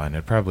it's for fun,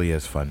 it probably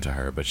is fun to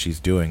her, but she's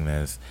doing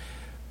this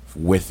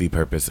with the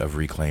purpose of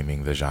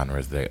reclaiming the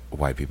genres that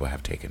white people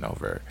have taken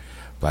over.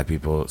 Black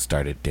people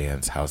started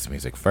dance house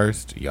music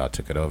first, y'all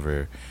took it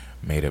over,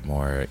 made it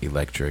more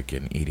electric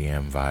and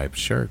EDM vibe.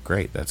 Sure,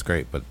 great, that's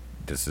great, but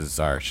this is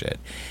our shit.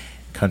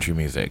 Country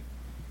music,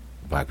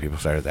 black people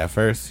started that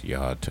first,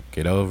 y'all took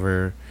it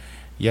over,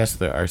 yes,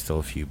 there are still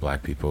a few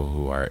black people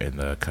who are in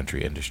the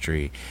country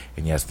industry,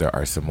 and yes, there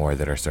are some more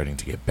that are starting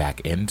to get back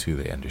into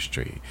the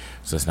industry.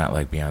 So it's not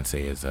like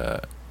Beyonce is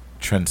a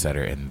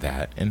trendsetter in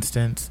that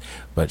instance,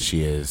 but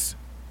she is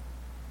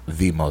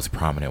the most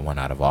prominent one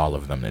out of all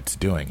of them that's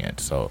doing it.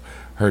 So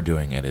her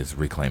doing it is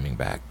reclaiming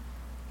back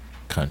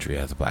country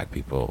as a black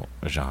people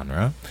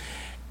genre.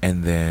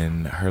 And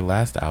then her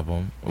last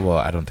album, well,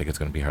 I don't think it's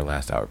going to be her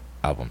last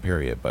album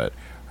period, but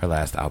her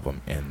last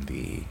album in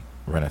the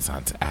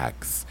Renaissance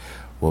acts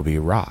will be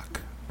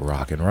rock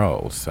and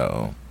roll.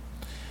 So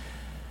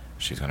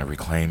she's going to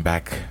reclaim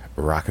back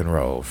rock and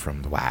roll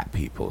from the white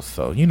people.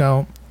 So, you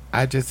know,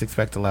 I just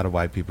expect a lot of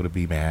white people to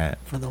be mad.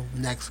 For the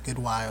next good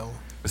while.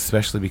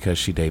 Especially because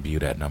she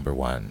debuted at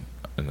 #1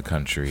 in the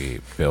country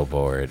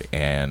Billboard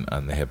and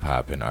on the hip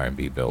hop and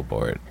R&B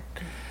Billboard.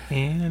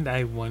 And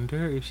I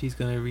wonder if she's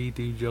going to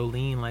redo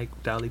Jolene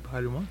like Dolly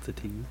Parton wants it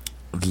to.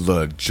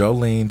 Look,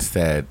 Jolene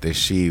said that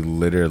she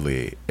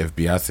literally, if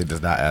Beyonce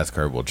does not ask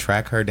her, will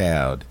track her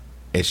down.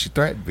 And she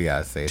threatened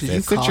Beyonce. Did Said,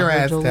 you sit call your her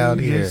ass Jolene? down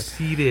here. Yes,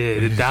 she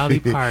did. Dolly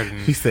Parton.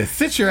 He said,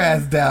 sit your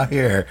ass down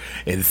here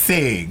and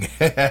sing.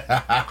 And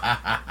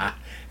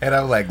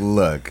I'm like,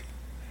 look,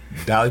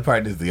 Dolly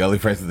Parton is the only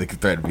person that can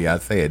threaten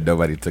Beyonce, and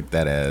nobody took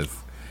that as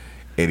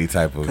any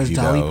type of, Because you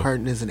Dolly know.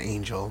 Parton is an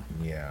angel.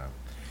 Yeah.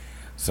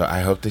 So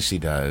I hope that she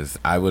does.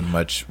 I would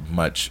much,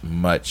 much,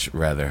 much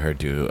rather her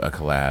do a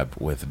collab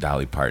with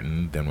Dolly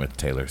Parton than with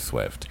Taylor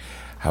Swift.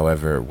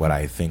 However, what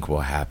I think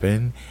will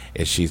happen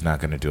is she's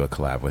not going to do a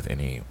collab with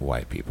any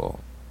white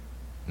people.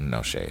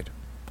 No shade.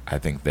 I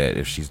think that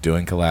if she's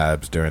doing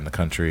collabs during the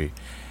country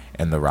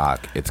and the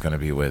rock, it's going to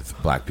be with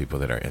black people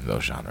that are in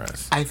those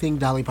genres. I think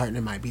Dolly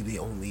Parton might be the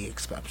only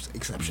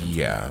exception.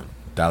 Yeah,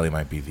 Dolly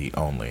might be the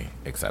only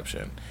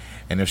exception.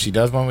 And if she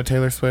does one with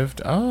Taylor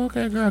Swift, oh,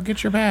 okay, girl,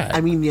 get your bag. I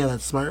mean, yeah,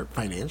 that's smart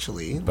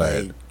financially.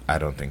 But like, I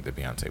don't think that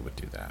Beyonce would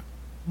do that.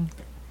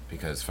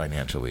 Because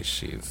financially,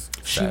 she's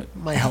she set.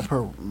 might help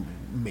her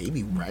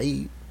maybe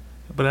right.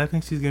 But I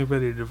think she's getting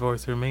ready to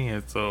divorce her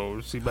man, so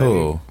she might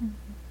Who?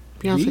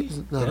 Beyonce's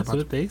not That's about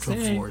what they to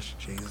say. divorce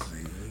Jay-Z.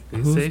 They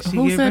Who say she said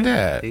getting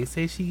that? ready. They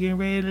say she getting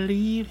ready to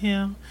leave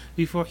him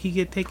before he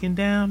get taken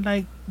down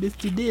like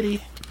Mr.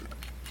 Diddy.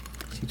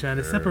 She trying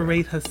to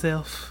separate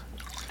herself.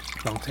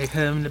 Don't take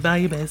her in the buy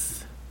your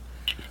best.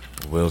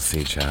 We'll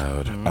see,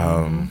 child.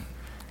 Mm-hmm.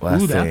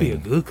 Last Ooh, that'd be a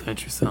thing. good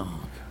country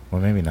song.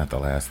 Well, maybe not the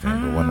last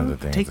thing, but one of the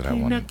things that I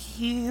Taking the want.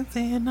 kids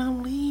and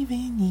I'm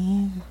leaving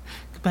you.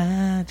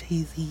 Goodbye,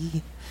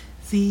 Jay-Z.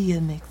 See you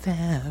next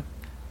time.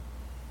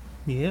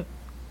 Yep.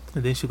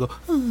 And then she'll go,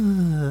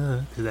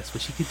 because that's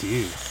what she could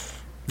do.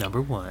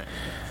 #1.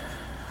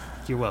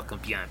 You're welcome,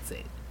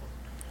 Beyonce.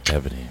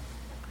 Ebony.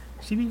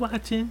 She be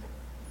watching.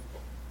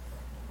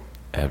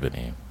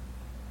 Ebony.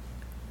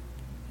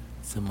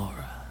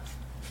 Zamora.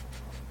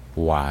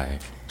 Why?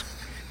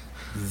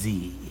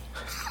 Z.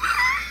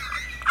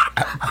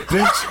 I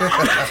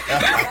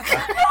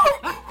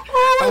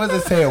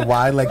wasn't saying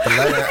why like the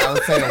letter. I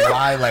was saying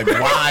why like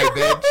why,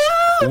 bitch.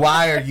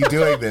 Why are you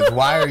doing this?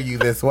 Why are you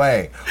this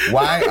way?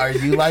 Why are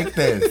you like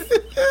this?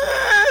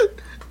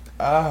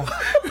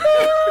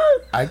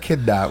 I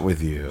cannot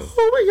with you.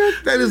 Oh my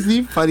god, that is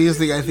the funniest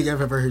thing I think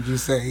I've ever heard you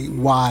say.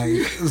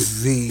 Y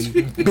Z,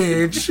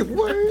 bitch.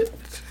 What?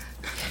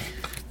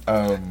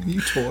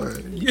 You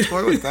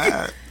tore with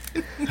that.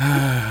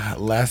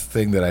 Last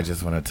thing that I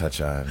just want to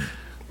touch on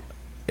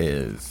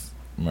is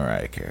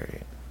Mariah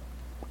Carey.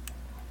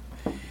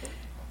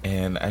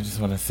 And I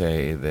just want to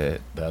say that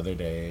the other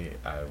day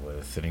I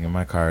was sitting in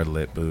my car,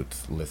 lit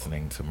boots,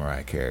 listening to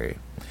Mariah Carey.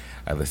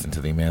 I listened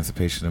to The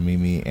Emancipation of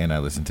Mimi and I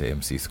listened to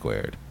MC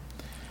Squared.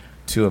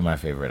 2 of my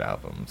favorite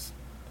albums.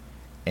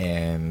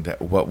 And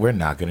what we're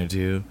not going to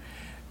do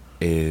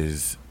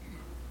is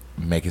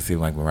make it seem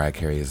like Mariah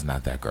Carey is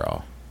not that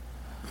girl.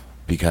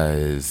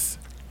 Because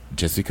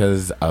just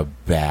because a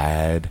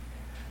bad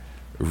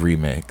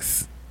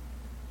remix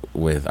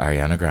with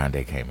Ariana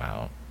Grande came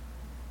out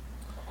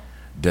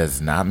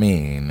does not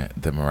mean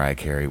that Mariah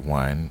Carey,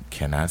 1,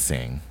 cannot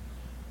sing,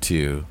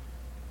 2,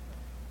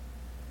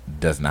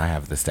 does not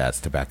have the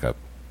stats to back up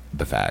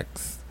the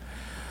facts,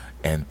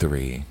 and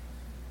 3,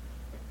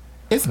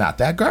 it's not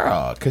that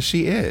girl, because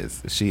she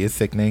is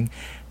sickening,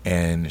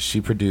 and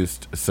she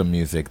produced some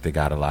music that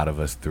got a lot of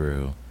us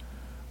through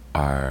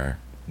our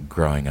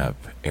growing up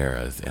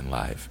eras in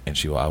life, and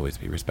she will always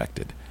be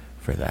respected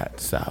for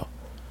that. So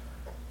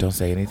don't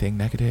say anything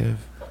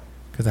negative,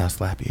 because I'll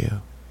slap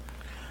you.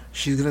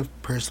 She's gonna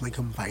personally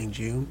come find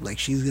you. Like,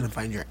 she's gonna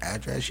find your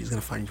address. She's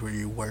gonna find where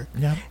you work.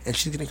 Yeah. And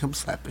she's gonna come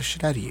slap the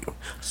shit out of you.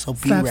 So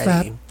be Slap,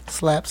 ready.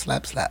 Slap,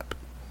 slap, slap.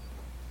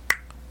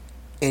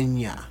 And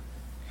yeah.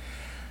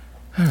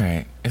 All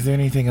right. Is there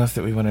anything else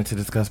that we wanted to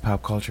discuss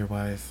pop culture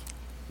wise?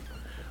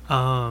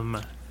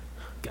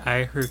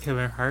 I heard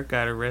Kevin Hart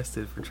got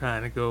arrested for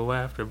trying to go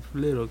after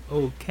little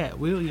old Cat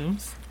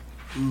Williams.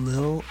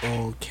 Little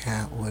old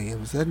Cat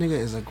Williams. That nigga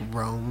is a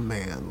grown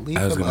man. Leave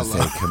I was him going to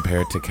alone. say,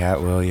 compared to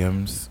Cat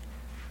Williams,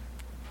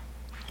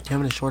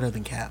 Kevin is shorter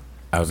than Cat.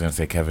 I was going to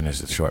say Kevin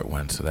is the short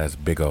one, so that's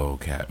big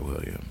old Cat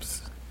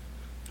Williams.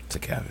 to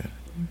Kevin.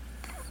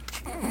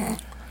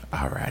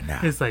 All right,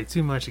 now. It's like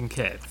too much in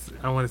cats.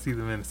 I want to see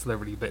them in a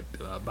celebrity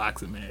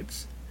boxing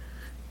match.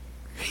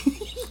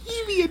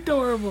 You'd be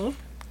adorable.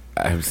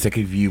 I'm sick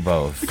of you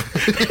both.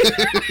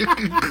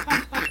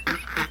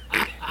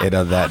 And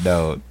on that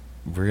note,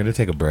 we're going to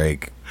take a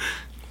break.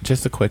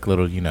 Just a quick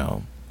little,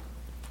 yeehaw.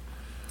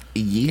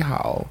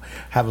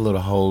 Have a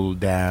little hold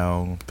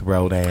down,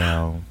 throw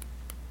down.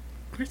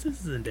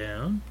 Princess isn't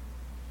down.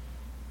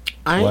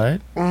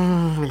 What?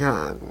 Oh my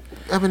god.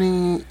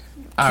 Ebony.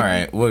 All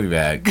right, we'll be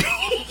back.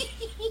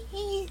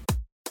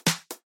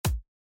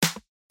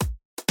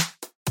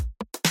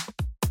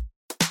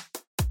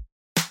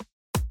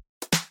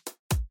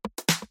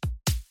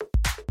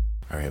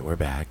 All right, we're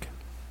back.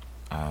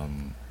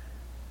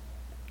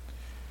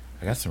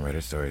 I got some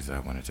Reddit stories that I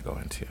wanted to go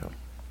into.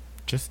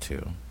 Just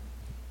two.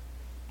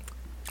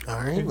 All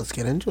right, let's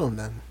get into them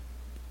then.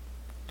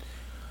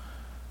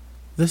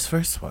 This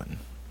first one.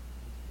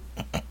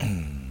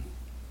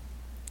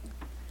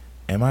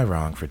 Am I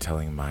wrong for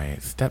telling my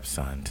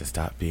stepson to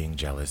stop being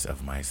jealous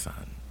of my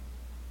son?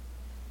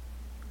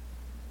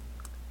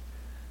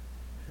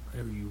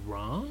 Are you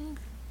wrong?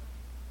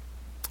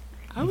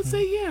 I would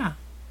say yeah.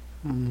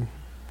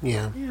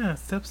 Yeah. Yeah,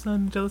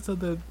 stepson jealous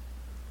of the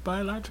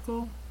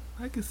biological?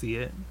 I could see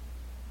it.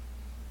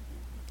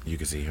 You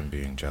could see him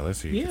being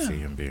jealous, or you could see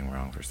him being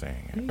wrong for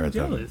saying it? Being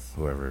jealous.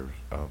 Them, whoever.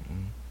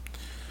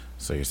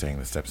 So you're saying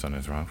the stepson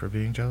is wrong for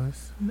being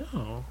jealous?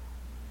 No.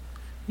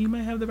 He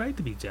might have the right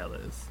to be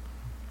jealous.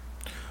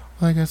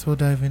 Well, I guess we'll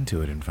dive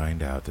into it and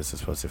find out. This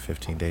is posted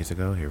 15 days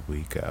ago. Here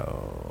we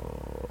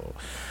go.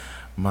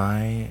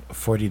 My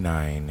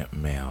 49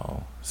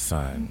 male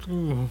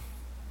son.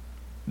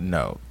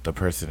 No, the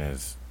person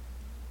is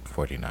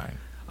 49.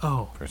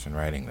 Oh. Person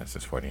writing this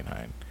is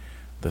 49.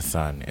 The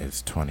son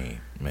is 20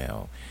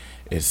 male.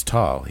 Is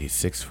tall. He's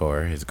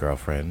 6'4". His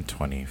girlfriend,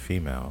 20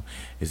 female,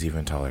 is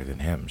even taller than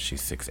him.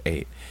 She's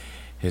 6'8".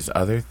 His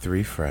other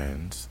 3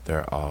 friends,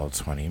 they're all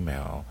 20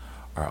 male,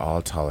 are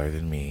all taller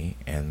than me,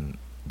 and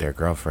their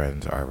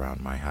girlfriends are around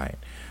my height.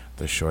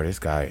 The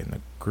shortest guy in the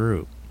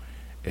group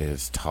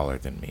is taller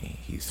than me.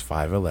 He's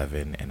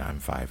 5'11", and I'm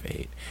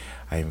 5'8".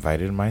 I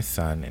invited my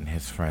son and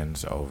his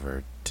friends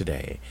over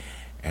today,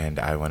 and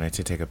I wanted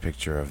to take a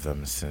picture of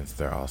them since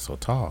they're all so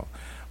tall.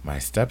 My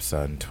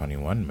stepson,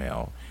 21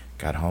 male,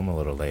 got home a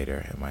little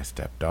later, and my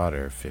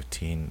stepdaughter,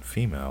 15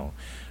 female,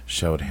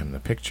 showed him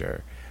the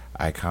picture.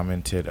 I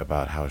commented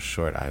about how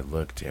short I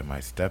looked, and my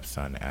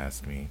stepson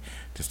asked me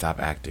to stop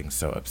acting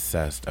so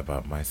obsessed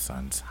about my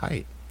son's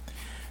height.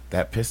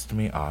 That pissed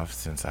me off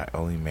since I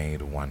only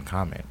made one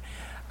comment.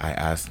 I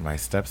asked my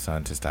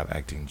stepson to stop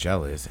acting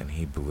jealous, and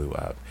he blew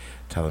up,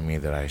 telling me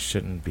that I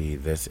shouldn't be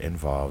this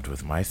involved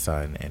with my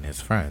son and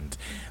his friends,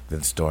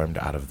 then stormed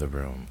out of the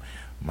room.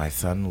 My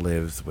son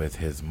lives with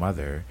his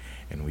mother,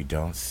 and we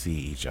don't see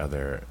each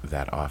other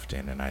that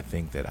often, and I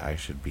think that I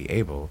should be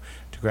able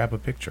to grab a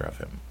picture of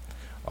him.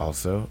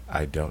 Also,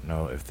 I don't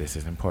know if this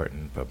is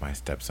important, but my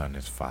stepson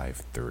is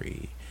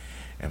 5'3".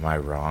 Am I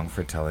wrong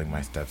for telling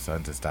my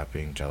stepson to stop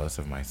being jealous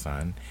of my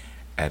son?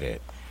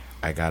 Edit.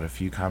 I got a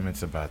few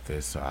comments about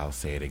this, so I'll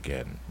say it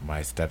again.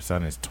 My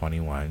stepson is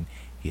 21.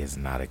 He is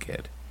not a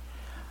kid.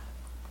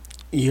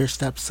 Your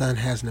stepson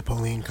has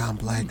Napoleon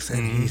complex,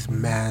 and he's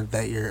mad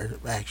that your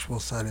actual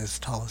son is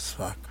tall as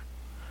fuck.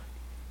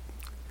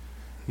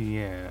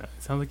 Yeah, it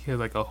sounds like he has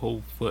like a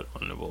whole foot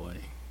on the boy.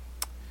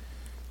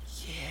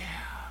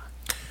 Yeah.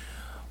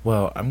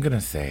 Well, I'm going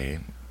to say,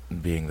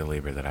 being the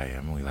labor that I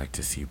am, we like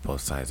to see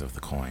both sides of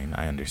the coin.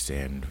 I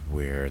understand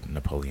where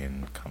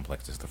Napoleon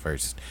complex is the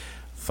first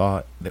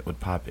thought that would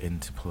pop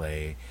into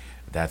play.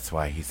 That's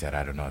why he said,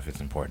 I don't know if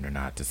it's important or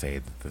not to say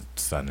that the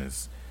stepson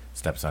is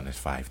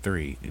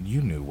 5'3".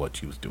 You knew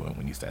what you was doing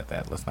when you said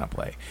that. Let's not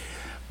play.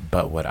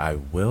 But what I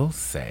will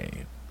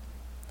say,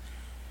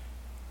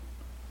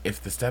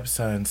 if the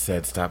stepson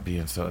said stop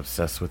being so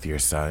obsessed with your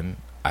son,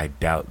 I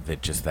doubt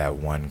that just that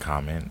one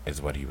comment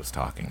is what he was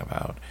talking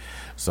about.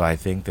 So I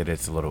think that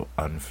it's a little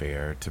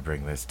unfair to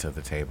bring this to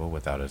the table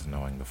without us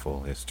knowing the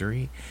full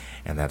history.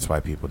 And that's why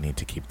people need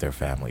to keep their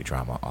family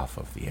drama off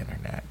of the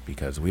internet,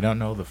 because we don't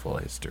know the full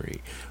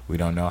history. We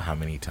don't know how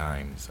many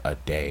times a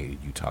day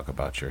you talk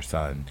about your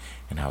son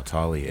and how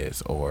tall he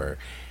is, or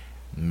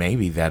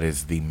maybe that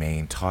is the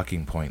main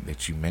talking point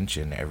that you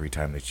mention every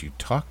time that you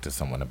talk to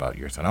someone about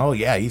your son. Oh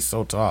yeah, he's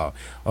so tall.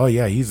 Oh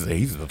yeah, he's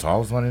the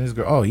tallest one in his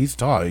girl. Oh, he's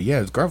tall.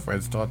 Yeah, his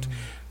girlfriend's tall.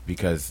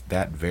 Because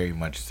that very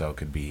much so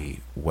could be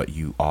what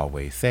you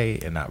always say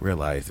and not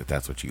realize that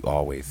that's what you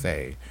always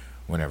say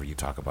whenever you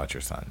talk about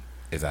your son.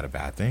 Is that a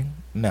bad thing?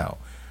 No.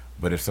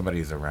 But if somebody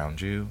is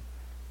around you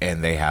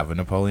and they have a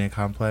Napoleon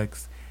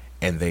complex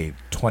and they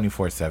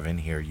 24/7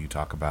 hear you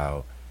talk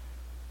about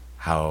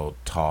how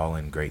tall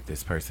and great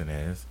this person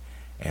is,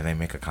 and they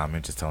make a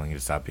comment just telling you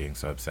to stop being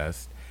so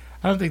obsessed,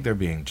 I don't think they're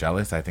being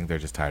jealous. I think they're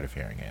just tired of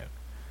hearing it.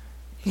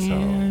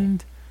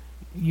 And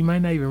you might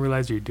not even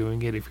realize you're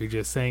doing it if you're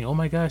just saying, oh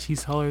my gosh,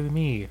 he's taller than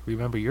me.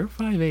 Remember, you're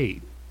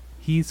 5'8".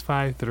 He's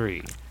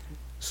 5'3".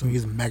 So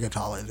he's mega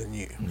taller than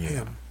you.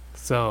 Yeah.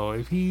 So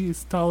if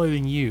he's taller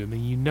than you,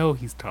 then you know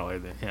he's taller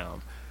than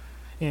him.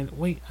 And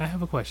wait, I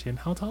have a question.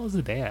 How tall is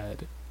the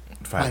dad?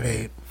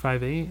 5'8".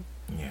 5'8"?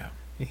 Yeah.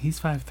 And he's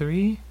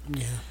 5'3"?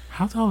 Yeah.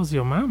 How tall is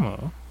your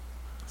mama?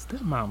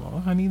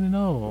 Stepmama? I need to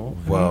know.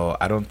 Well,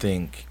 I don't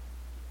think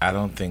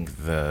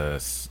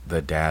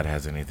the dad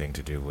has anything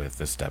to do with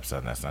the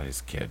stepson. That's not his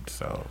kid.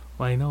 So.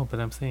 Well, I know, but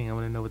I'm saying I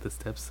want to know what the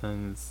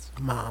stepson's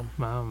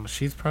mom.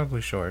 She's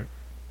probably short.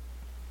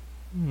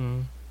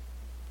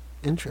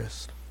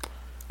 Interest.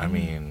 I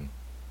mean,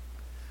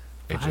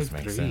 it just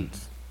makes 5'3".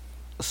 sense.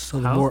 So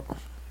the How? more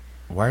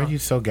Why are you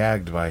so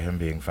gagged by him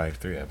being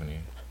 5'3", Ebony?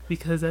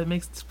 Because that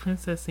makes the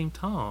princess seem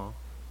tall.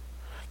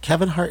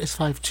 Kevin Hart is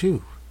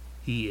 5'2".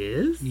 He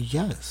is?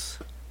 Yes.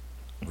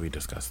 We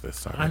discussed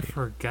this I already.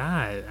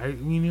 forgot.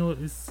 You know,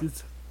 it's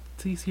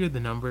so you hear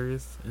the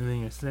numbers, and then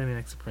you're standing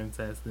next to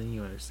princess, then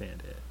you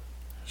understand it.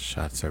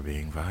 Shots are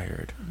being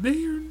fired.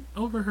 They're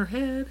over her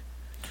head.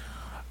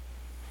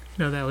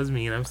 No, that was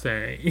mean. I'm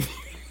sorry.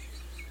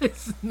 It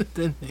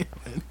didn't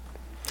happen.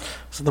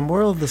 So the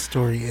moral of the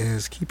story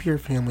is keep your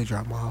family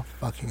drama off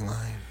fucking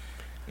line.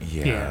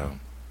 Yeah.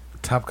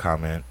 Top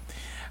comment.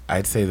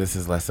 I'd say this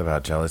is less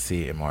about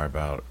jealousy and more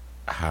about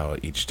how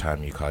each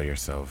time you call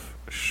yourself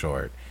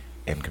short,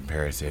 in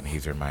comparison,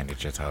 he's reminded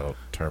just how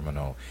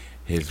terminal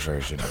his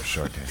version of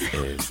shortness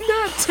is.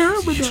 Not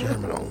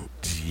terminal.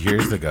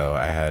 Years ago,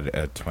 I had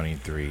a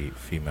 23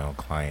 female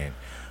client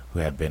who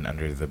had been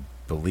under the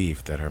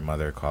belief that her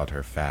mother called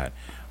her fat.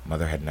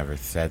 Mother had never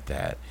said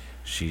that.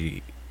 What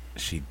she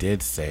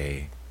did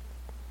say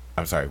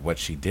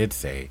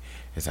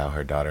is how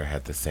her daughter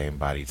had the same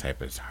body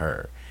type as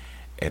her,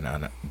 and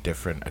on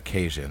different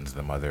occasions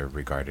the mother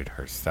regarded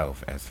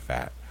herself as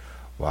fat.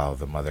 While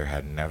the mother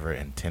had never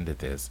intended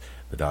this,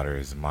 the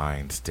daughter's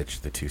mind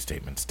stitched the two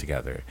statements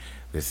together.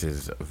 This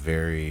is a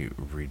very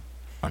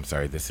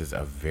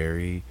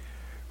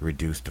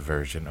reduced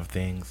version of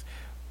things,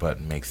 but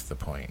makes the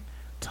point.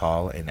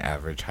 Tall and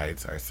average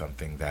heights are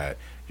something that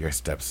your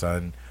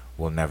stepson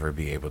will never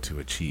be able to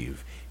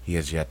achieve. He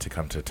has yet to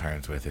come to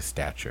terms with his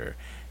stature,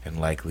 and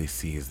likely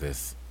sees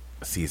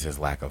his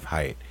lack of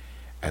height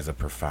as a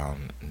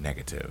profound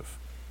negative,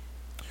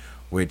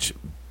 which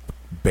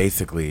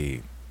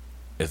basically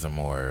is a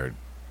more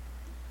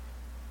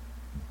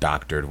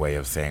doctored way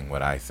of saying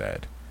what I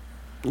said.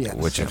 Yes.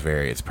 Which is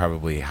it's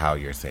probably how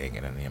you're saying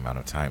it and the amount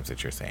of times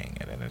that you're saying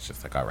it, and it's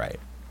just like, all right,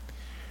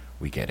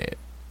 we get it.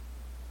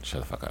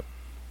 Shut the fuck up.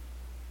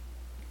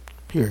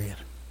 Period.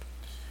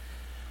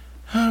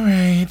 All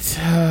right.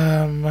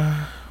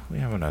 We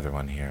have another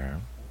one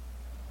here.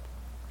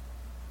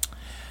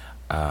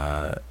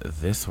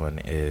 This one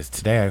is,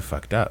 today I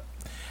fucked up.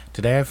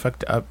 Today I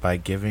fucked up by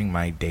giving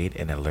my date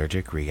an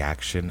allergic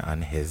reaction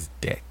on his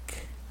dick.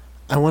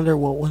 I wonder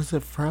what was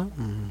it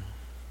from?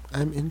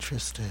 I'm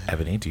interested.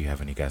 Ebony, do you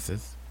have any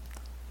guesses?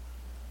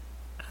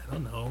 I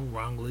don't know.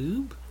 Wrong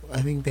lube?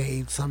 I think they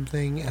ate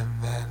something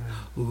and then...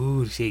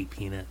 Ooh, she ate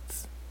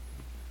peanuts.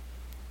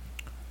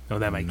 No,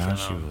 that might No, kill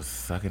she him. was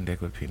sucking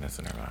dick with peanuts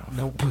in her mouth.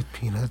 No, with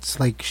peanuts.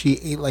 Like, she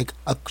ate, like,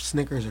 a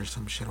Snickers or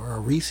some shit, or a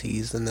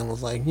Reese's, and then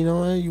was like, you know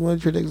what, you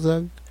want your dick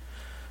sucked?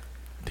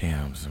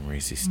 Damn, some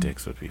Reese's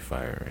sticks would be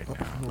fire right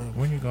now.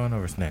 When you going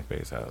over Snack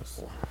Bay's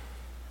house?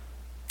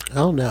 I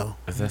don't know.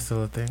 Is that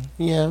still a thing?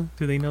 Yeah,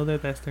 Do they know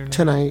that that's their name?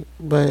 tonight,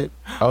 but...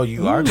 Oh,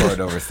 you are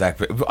going over Snack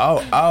Bay.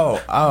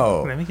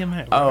 Oh. Let me get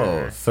my...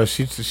 Oh, so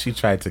she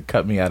tried to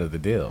cut me out of the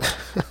deal.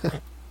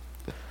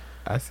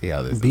 I see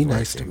how this Be is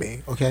nice to working.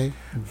 me, okay?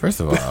 First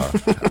of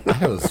all,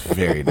 I was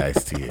very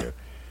nice to you.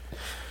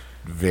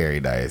 Very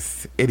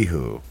nice.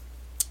 Anywho,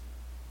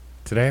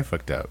 today I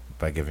fucked up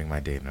by giving my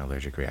date an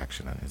allergic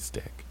reaction on his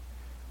dick.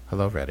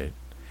 Hello, Reddit.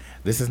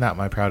 This is not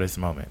my proudest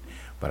moment,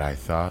 but I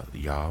thought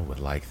y'all would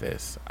like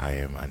this. I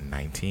am a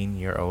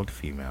 19-year-old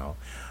female,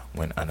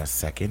 went on a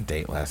second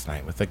date last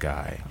night with a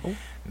guy. Oh.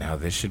 Now,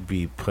 this should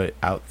be put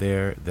out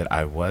there that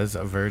I was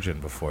a virgin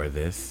before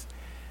this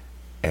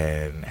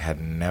and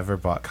had never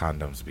bought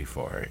condoms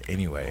before.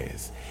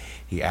 Anyways,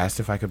 he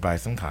asked if I could buy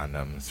some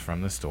condoms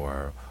from the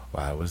store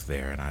while I was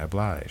there, and I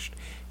obliged.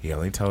 He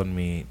only told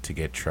me to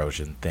get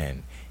Trojan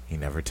Thin. He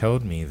never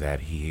told me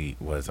that he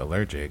was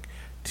allergic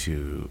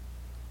to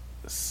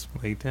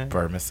Latex?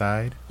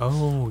 spermicide.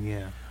 Oh,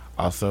 yeah.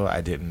 Also,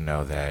 I didn't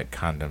know that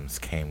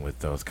condoms came with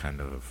those kind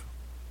of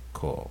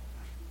cool.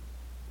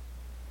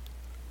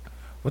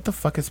 What the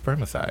fuck is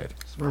spermicide?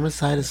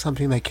 Spermicide is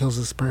something that kills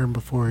the sperm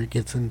before it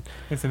gets in.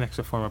 It's an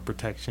extra form of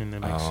protection to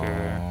make sure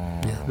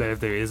Yeah. that if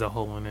there is a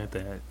hole in it,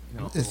 that, you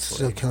know, It's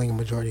still killing a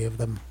majority of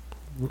them.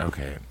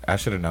 Okay, I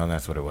should have known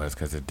that's what it was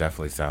because it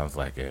definitely sounds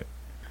like it.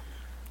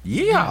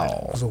 It Yeah.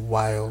 was a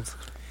wild.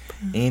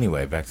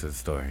 Anyway, back to the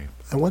story.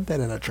 I want that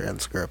in a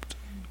transcript.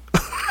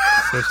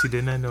 So she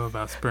did not know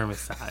about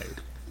spermicide.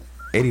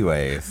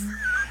 Anyways,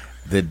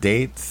 the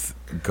date's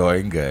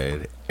going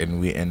good, and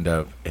we end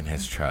up in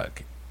his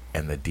truck,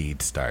 and the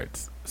deed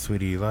starts.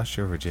 Sweetie, you lost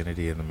your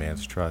virginity in the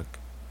man's truck.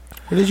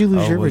 Where did you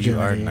lose your well,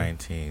 virginity? you are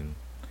 19.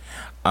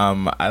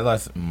 I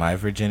lost my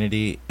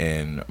virginity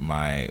in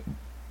my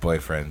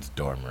boyfriend's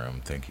dorm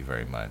room. Thank you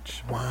very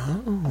much.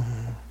 Wow.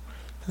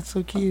 That's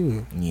so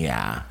cute.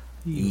 Yeah.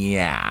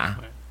 Yeah.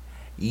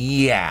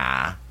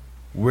 Yeah.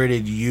 Where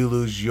did you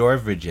lose your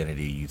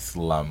virginity, you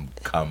slum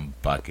cum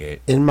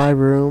bucket? In my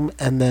room,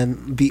 and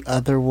then the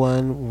other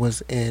one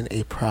was in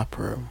a prop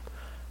room.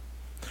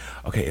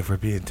 Okay, if we're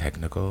being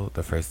technical,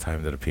 the first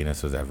time that a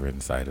penis was ever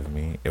inside of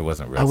me, it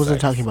wasn't real I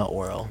wasn't sex. talking about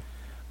oral.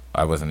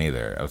 I wasn't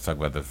either. I was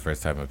talking about the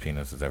first time a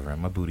penis was ever in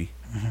my booty.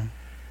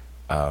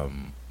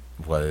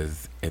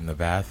 Was in the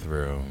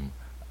bathroom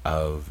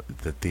of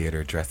the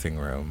theater dressing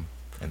room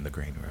in the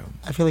green room.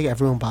 I feel like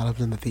everyone bottoms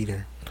in the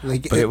theater.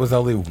 Like, But it was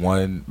only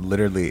one.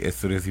 Literally, as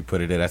soon as he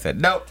put it in, I said,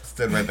 nope.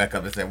 Stood right back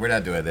up and said, we're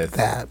not doing this.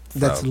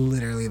 That's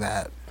literally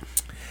that.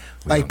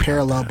 We Like don't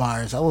parallel count that.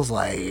 bars. I was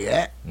like,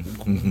 yeah,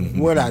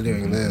 we're not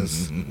doing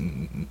this.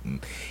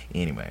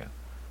 Anyway.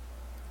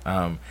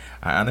 I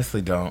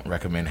honestly don't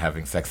recommend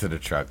having sex in a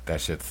truck. That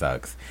shit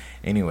sucks.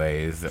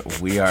 Anyways,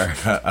 we are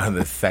on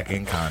the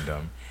second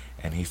condom,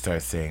 and he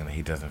starts saying that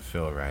he doesn't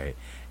feel right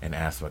and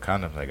asked what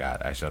condoms I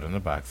got. I showed him the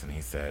box, and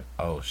he said,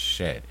 oh,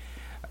 shit.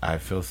 I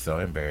feel so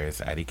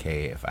embarrassed,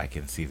 IDK, if I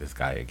can see this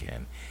guy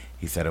again.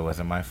 He said it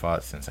wasn't my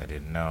fault since I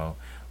didn't know,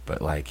 but,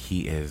 like,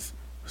 he is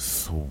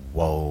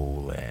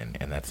swollen,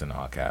 and that's in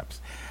all caps.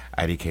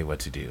 IDK, what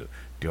to do?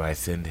 Do I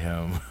send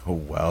him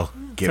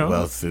get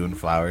well soon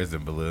flowers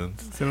and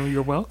balloons? So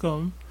you're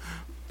welcome.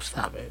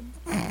 Stop it.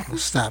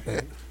 Stop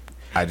it.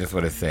 I just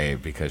want to say,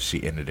 because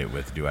she ended it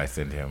with, do I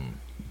send him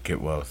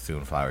get well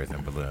soon flowers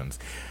and balloons?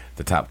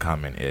 The top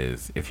comment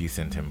is, if you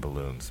send him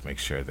balloons, make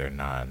sure they're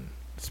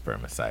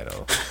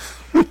non-spermicidal.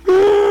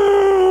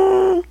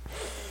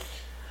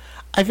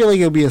 I feel like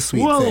it'll be a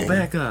sweet Whoa, thing.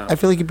 back up. I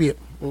feel like it'd be a...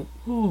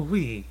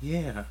 Ooh,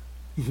 yeah.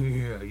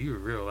 Yeah, you were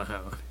real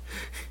loud.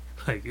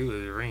 Like it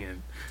was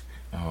ringing.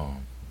 Oh,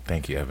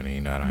 thank you, Ebony.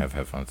 You know, I don't have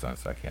headphones on,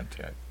 so I can't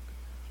check.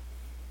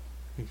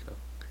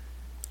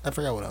 I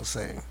forgot what I was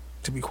saying,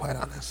 to be quite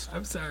honest.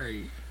 I'm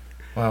sorry.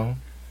 Well,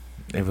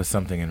 it was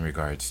something in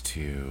regards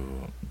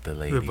to the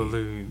lady. The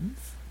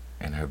balloons.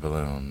 And her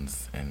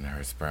balloons and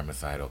her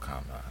spermicidal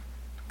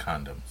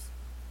condoms.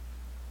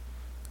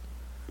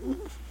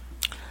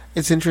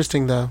 It's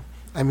interesting, though.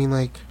 I mean,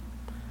 like,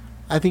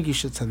 I think you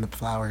should send the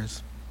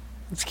flowers.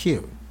 It's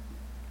cute.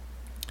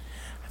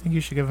 I think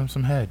you should give him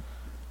some head.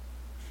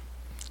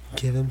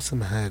 Give him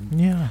some head.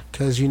 Yeah.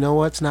 Because you know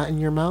what's not in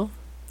your mouth?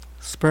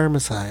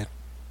 Spermicide.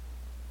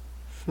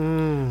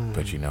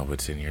 But you know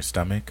what's in your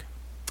stomach?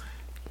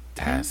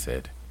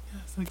 Acid.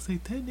 Yes, like say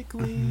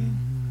technically.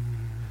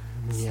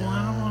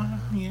 Yeah.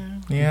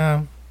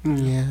 Yeah.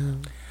 Yeah.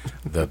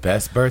 The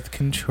best birth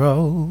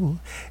control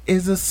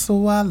is a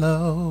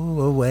swallow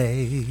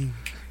away.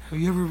 Have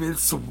you ever been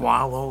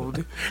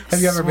swallowed?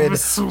 Have you ever been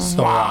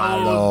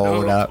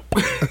swallowed up?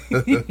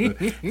 Have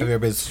you ever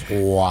been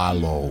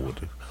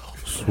swallowed?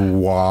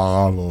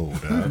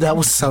 Swallowed up. That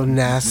was so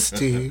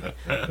nasty.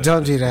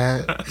 Don't do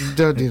that.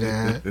 Don't do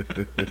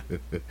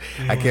that.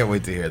 I can't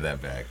wait to hear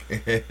that back.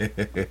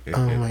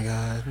 Oh my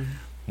god.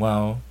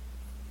 Well,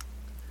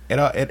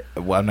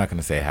 well, I'm not going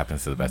to say it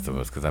happens to the best of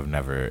us because I've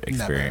never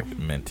experienced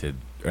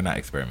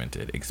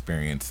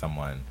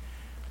someone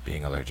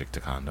being allergic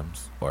to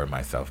condoms or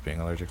myself being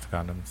allergic to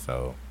condoms.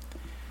 So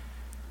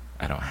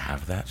I don't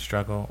have that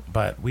struggle,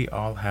 but we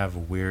all have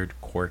weird,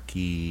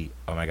 quirky,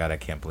 oh my God, I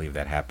can't believe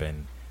that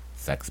happened,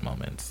 sex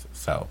moments.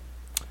 So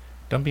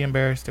don't be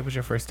embarrassed. It was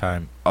your first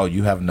time. Oh,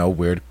 you have no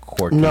weird,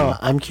 quirky. No,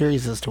 I'm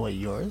curious as to what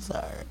yours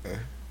are.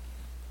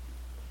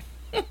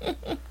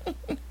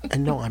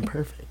 And no, I'm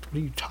perfect. What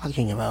are you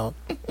talking about?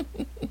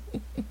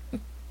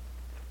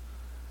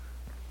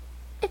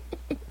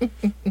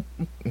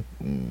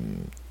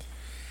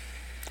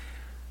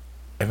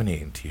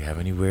 Ebony, do you have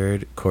any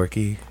weird,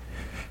 quirky?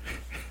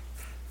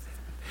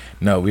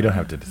 No, we don't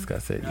have to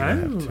discuss it. You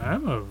don't have to.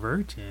 I'm a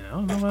virgin. I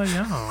don't know about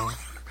y'all.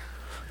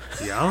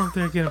 Y'all up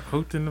there getting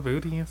poked in the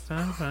booty and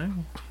stuff.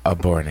 A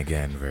born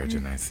again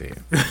virgin, I see.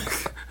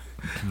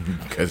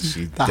 Because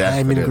she The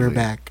hymen grew definitely,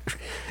 back.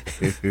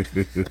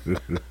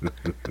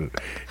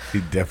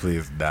 she definitely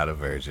is not a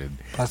virgin.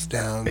 Bust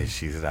down. And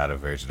she's not a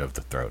virgin of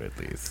the throat, at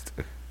least.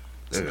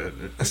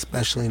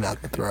 Especially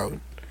not the throat.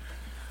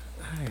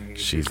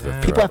 She's the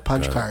throat. People have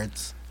punch girl.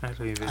 cards. I've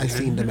I've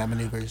seen them at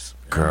maneuvers.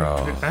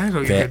 Girl, I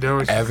don't even know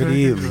what you're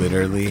Ebony saying.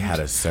 literally had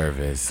a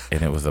service,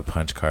 and it was a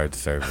punch card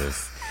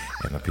service,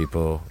 and the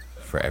people,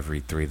 for every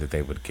 3 that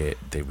they would get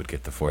the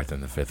 4th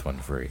and the 5th one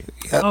free.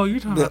 Yep. Oh,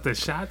 you're talking about the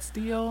shot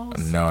steals?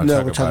 No, I'm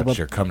No, we're talking talking about about-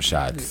 your cum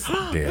shots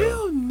deal.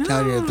 Hell no.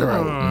 Down your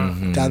throat.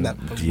 Mhm. Down that.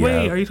 Yeah.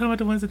 Wait, are you talking about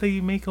the ones that they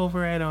make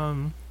over at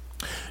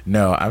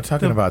No, I'm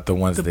talking The- about the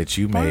ones the that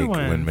you bar make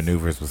when ones.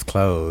 maneuvers was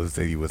closed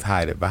and you was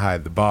hiding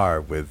behind the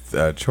bar with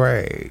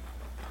Trey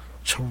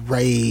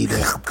Trade.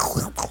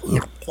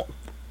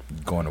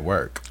 going to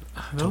work.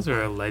 those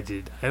are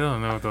alleged. I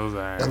don't know what those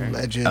are.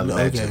 Alleged.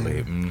 Allegedly.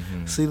 Okay.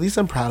 Mhm. See, at least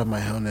I'm proud of my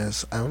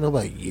wholeness. I don't know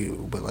about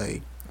you, but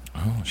like,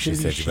 Oh, she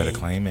Shouldn't said be you better shamed.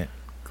 claim it.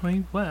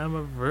 Claim what? I'm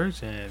a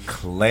virgin.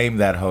 Claim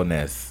that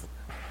wholeness.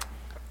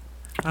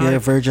 you're a I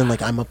virgin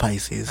like I'm a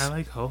Pisces.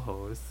 like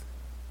ho-hos.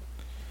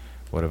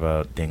 What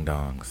about ding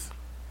dongs?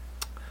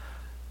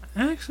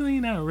 Actually,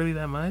 not really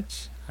that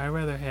much. I'd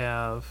rather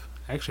have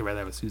a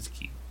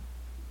Suzuki.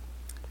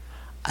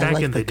 I Back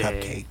like in the the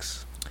day.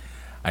 cupcakes.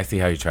 I see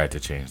how you tried to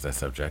change that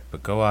subject,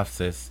 but go off,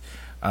 sis.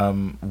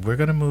 We're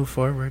gonna move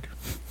forward.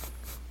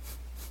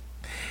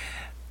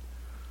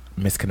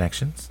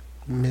 Misconnections.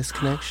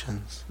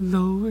 Misconnections.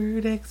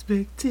 Lowered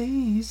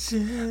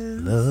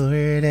expectations.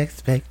 Lowered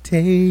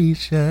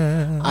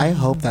expectations. I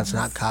hope that's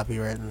not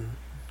copywritten.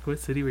 What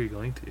city were you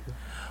going to?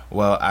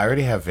 Well, I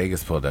already have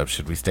Vegas pulled up.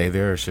 Should we stay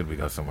there or should we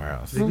go somewhere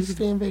else? Let's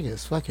stay in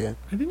Vegas. Fuck it.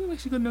 I think we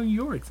should go to New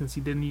York since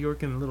you did New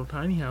York in the little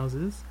tiny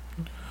houses.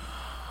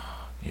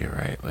 You're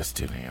right. Let's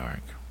do New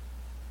York.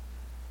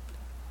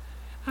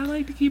 I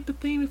like to keep the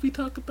theme if we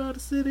talk about a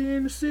city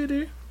in the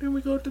city, then we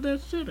go to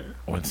that city.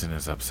 Winston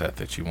is upset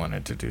that you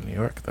wanted to do New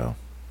York, though.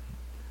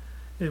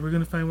 Hey, we're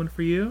going to find one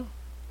for you.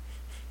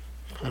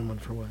 Find one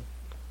for what?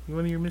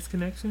 One of your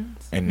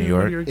misconnections? In New One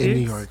York? of your In gigs?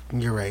 New York.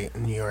 You're right.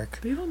 In New York.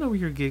 They don't know where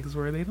your gigs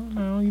were. They don't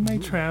know. You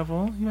might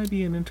travel. You might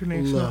be an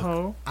international Look,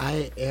 hoe.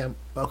 I am...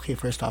 Okay,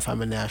 first off,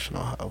 I'm a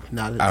national hoe,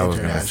 not an I was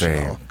going to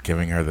international. say,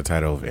 giving her the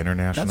title of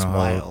international That's hoe.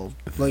 wild.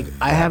 Like,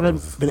 I That haven't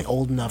was- been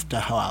old enough to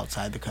hoe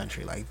outside the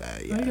country like that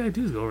All you yet. gotta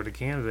do is go over to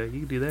Canada. You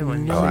can do that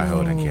one. No. Oh, I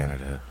hoed in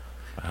Canada.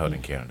 I hoed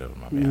in Canada with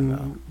my man,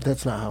 though.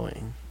 That's not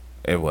hoeing.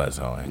 It was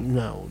hoeing.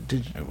 No.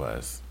 Did you... It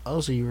was.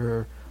 Oh, so you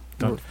were...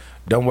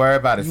 Don't worry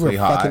about it, You were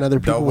sweetheart. fucking other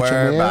people Don't with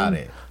your worry about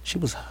man? it. She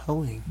was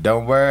hoeing.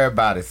 Don't worry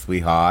about it,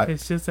 sweetheart.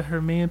 It's just that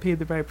her man paid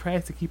the right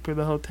price to keep her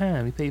the whole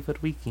time. He paid for the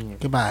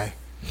weekend. Goodbye.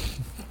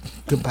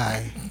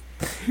 Goodbye.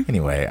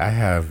 Anyway, I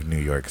have New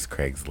York's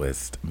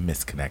Craigslist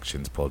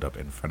misconnections pulled up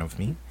in front of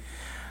me.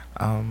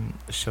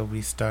 Shall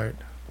we start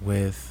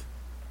with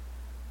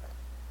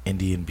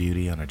Indian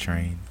Beauty on a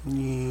train?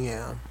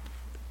 Yeah.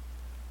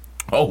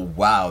 Oh,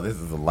 wow, this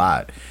is a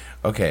lot.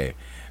 Okay,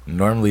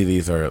 normally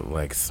these are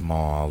like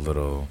small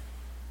little...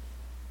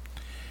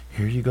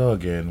 Here you go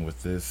again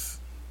with this.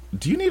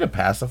 Do you need a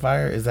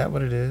pacifier? Is that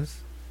what it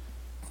is?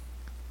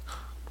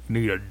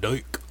 Need a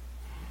dyke.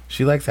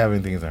 She likes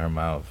having things in her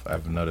mouth.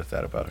 I've noticed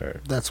that about her.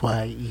 That's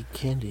why I eat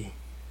candy.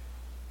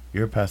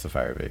 You're a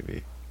pacifier,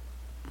 baby.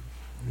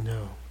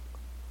 No.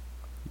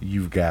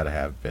 You've got to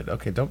have been.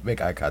 Okay, don't make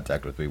eye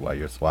contact with me while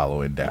you're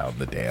swallowing down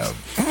the damn.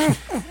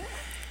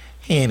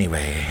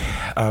 Anyway,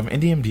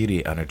 Indian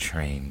Beauty on a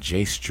train,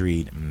 J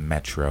Street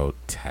Metro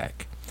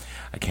Tech.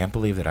 I can't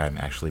believe that I'm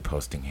actually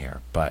posting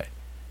here, but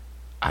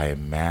I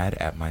am mad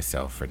at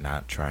myself for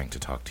not trying to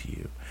talk to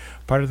you.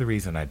 Part of the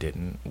reason I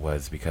didn't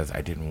was because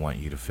I didn't want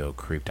you to feel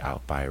creeped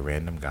out by a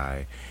random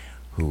guy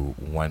who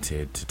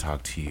wanted to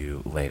talk to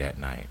you late at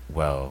night.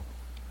 Well,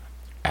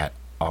 at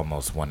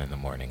almost 1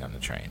 a.m. on the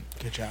train.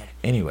 Good job.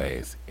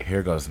 Anyways,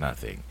 here goes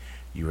nothing.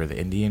 You were the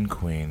Indian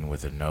queen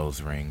with a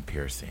nose ring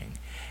piercing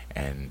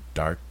and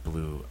dark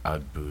blue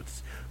Ugg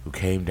boots who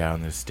came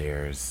down the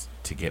stairs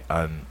to get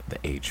on the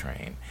A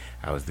train.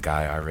 I was the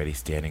guy already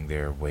standing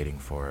there waiting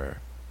for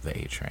the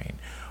A train.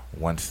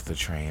 Once the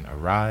train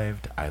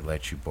arrived, I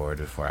let you board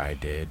before I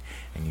did,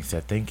 and you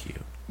said thank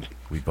you.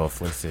 We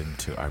both listened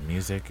to our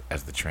music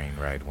as the train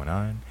ride went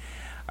on.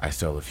 I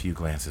stole a few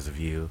glances of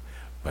you,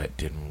 but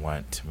didn't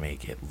want to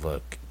make it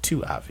look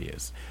too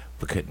obvious,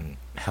 but couldn't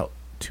help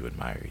to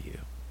admire you.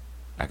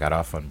 I got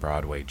off on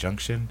Broadway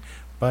Junction,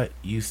 but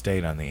you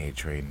stayed on the A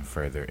train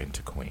further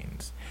into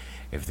Queens.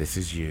 If this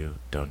is you,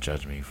 don't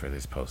judge me for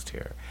this post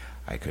here.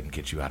 I couldn't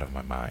get you out of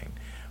my mind.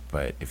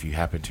 But if you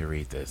happen to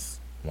read this,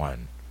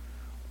 1,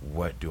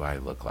 what do I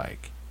look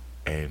like?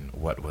 And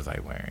what was I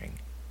wearing?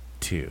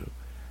 2,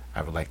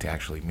 I would like to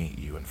actually meet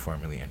you and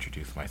formally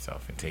introduce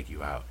myself and take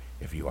you out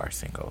if you are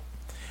single.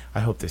 I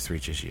hope this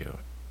reaches you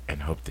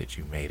and hope that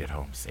you made it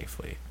home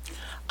safely.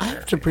 I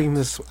have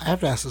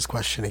to ask this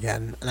question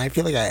again, and I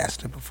feel like I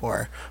asked it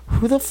before.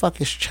 Who the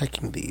fuck is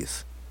checking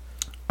these?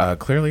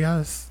 Clearly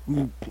us.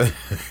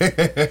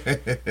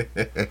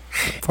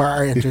 For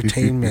our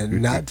entertainment,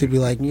 not to be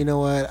like, you know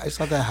what, I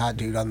saw that hot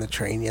dude on the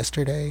train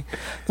yesterday.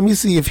 Let me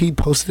see if he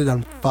posted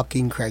on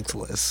fucking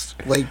Craigslist.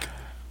 Like,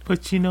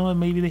 But you know what?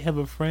 Maybe they have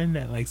a friend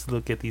that likes to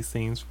look at these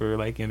things for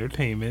like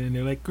entertainment, and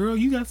they're like, "Girl,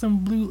 you got some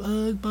blue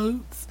Ugg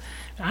boots.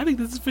 I think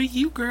this is for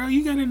you, girl.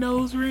 You got a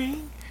nose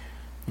ring."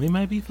 They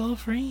might be full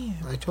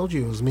friends. I told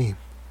you it was me.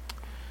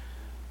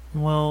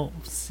 Well,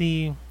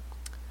 see,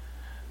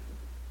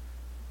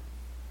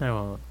 I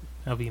won't.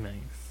 I'll be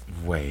nice.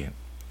 Wait.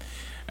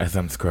 As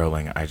I'm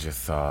scrolling, I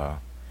just saw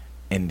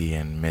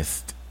Indian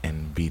Mist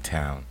in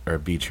B-Town, or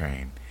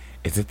B-Train.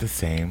 Is it the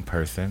same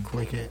person?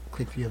 Click it.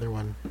 Click the other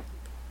one.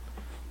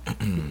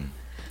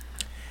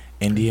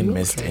 Indian You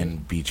Mist okay? in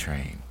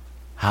B-Train.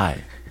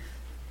 Hi.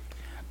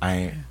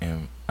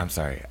 I'm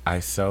sorry. I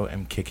so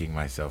am kicking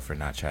myself for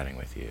not chatting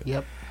with you.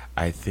 Yep.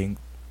 I think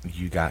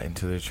you got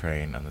into the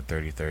train on the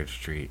 33rd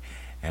Street,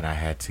 and I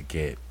had to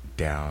get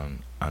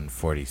down on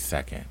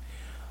 42nd.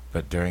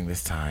 But during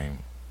this time,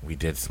 we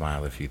did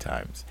smile a few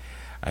times.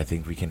 I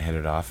think we can hit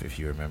it off if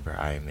you remember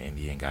I am the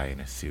Indian guy in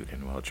a suit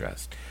and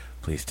well-dressed.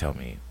 Please tell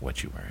me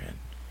what you were in.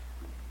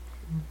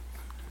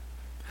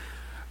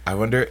 I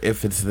wonder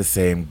if it's the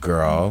same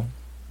girl.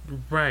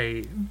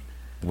 Right.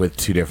 with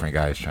 2 different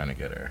guys trying to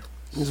get her.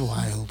 It's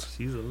wild.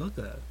 She's a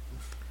looker.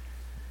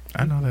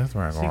 I know that's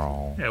right,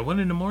 girl. Yeah, 1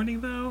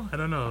 a.m, though? I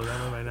don't know. That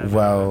one might not be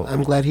Well,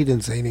 I'm glad he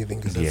didn't say anything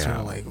because that's sort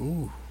Yeah. of like,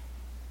 ooh.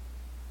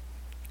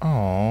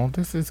 oh,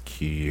 this is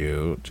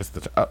cute. Just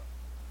the.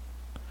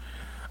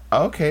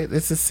 Okay,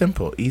 this is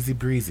simple, easy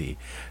breezy.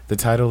 The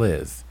title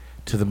is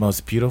 "To the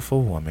Most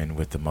Beautiful Woman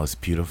with the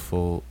Most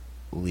Beautifully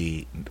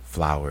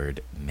Flowered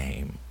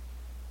Name."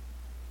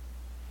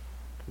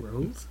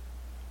 Rose?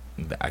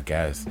 I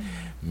guess.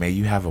 May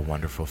you have a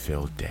wonderful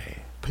filled day.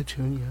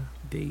 Petunia.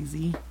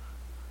 Daisy?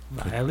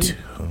 Violet?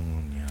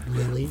 Petunia.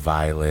 Lily.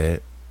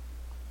 Violet.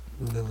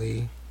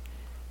 Lily.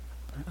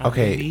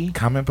 Okay, Ivy?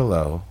 comment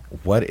below.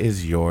 What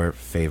is your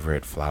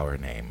favorite flower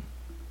name?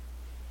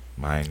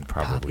 Mine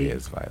probably Poppy.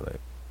 is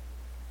Violet.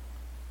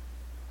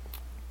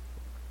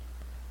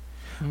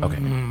 Okay.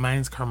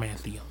 Mine's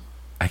Carmathium.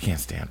 I can't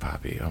stand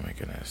Poppy. Oh my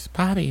goodness.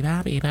 Poppy,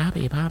 Poppy,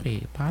 Poppy,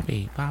 Poppy,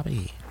 Poppy,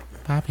 Poppy,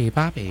 Poppy,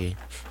 Poppy,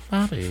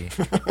 Poppy.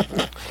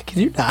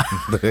 Can you not?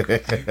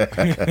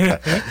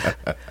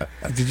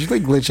 Did you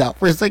like glitch out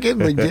for a second?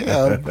 Like,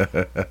 damn.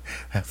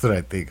 That's what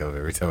I think of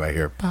every time I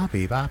hear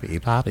Poppy, Poppy,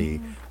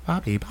 Poppy,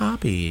 Poppy,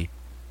 Poppy,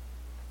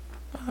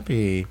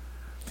 Poppy.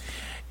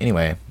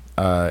 Anyway,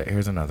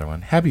 here's another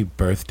one. Happy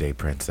birthday,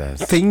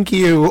 princess. Thank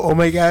you. Oh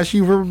my gosh,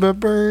 you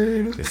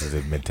remembered. This is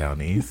in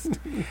Midtown East.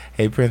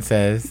 Hey,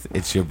 princess,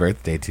 it's your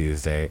birthday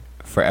Tuesday.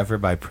 Forever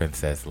by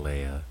Princess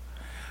Leia.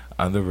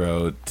 On the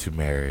road to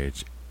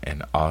marriage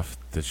and off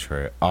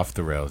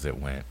the rails it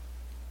went.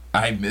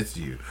 I miss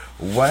you.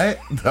 What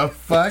the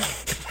fuck?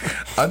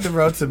 On the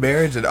road to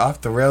marriage and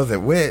off the rails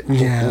it went.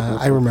 Yeah,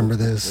 I remember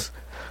this.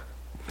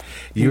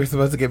 You were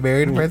supposed to get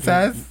married,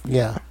 princess?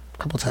 Yeah, a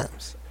couple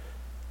times.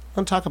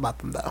 Don't talk about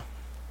them though.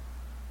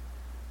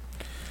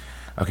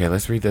 Okay,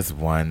 let's read this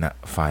one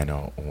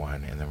final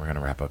one, and then we're going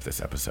to wrap up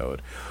this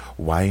episode.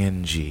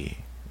 YNG.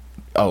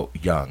 Oh,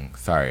 Young.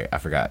 Sorry, I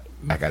forgot.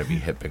 I got to be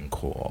hip and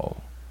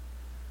cool.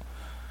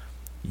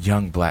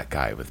 Young black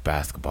guy with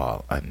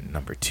basketball on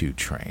number 2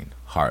 train,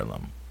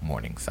 Harlem,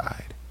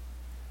 Morningside.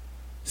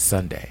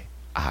 Sunday,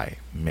 I,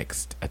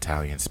 mixed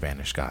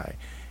Italian-Spanish guy.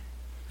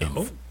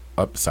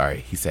 Sorry,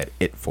 he said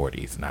it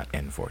 40s, not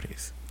N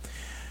 40s.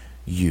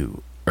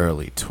 You,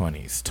 early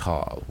 20s,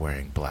 tall,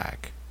 wearing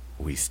black.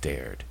 We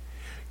stared.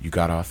 You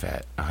got off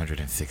at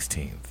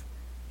 116th.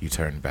 You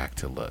turned back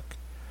to look.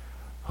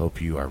 Hope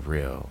you are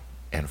real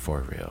and for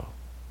real.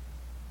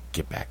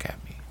 Get back at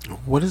me.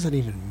 What does that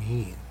even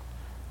mean?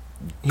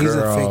 He's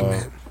Girl. a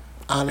figment.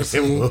 Honestly,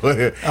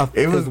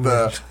 It was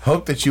the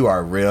hope that you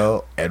are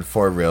real and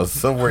for real.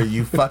 Somewhere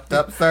you fucked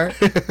up, sir.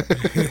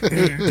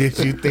 Did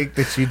you think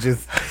that you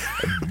just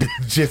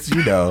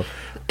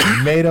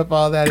made up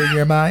all that in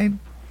your mind?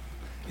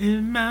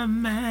 In my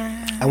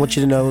mind. I want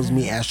you to know it was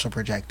me astral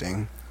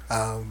projecting.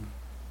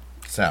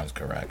 Sounds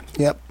correct.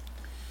 Yep.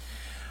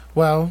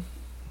 Well,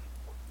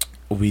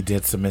 we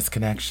did some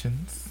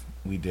misconnections.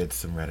 We did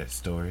some Reddit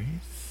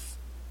stories.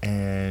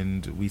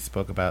 And we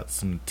spoke about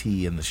some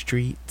tea in the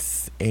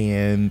streets.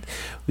 And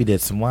we did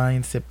some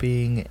wine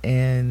sipping.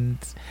 And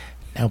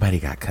nobody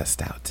got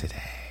cussed out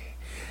today.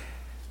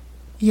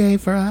 Yay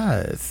for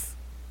us.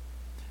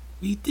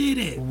 We did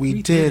it.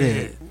 We did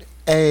it.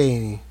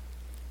 A.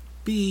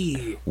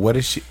 B. What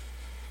is she?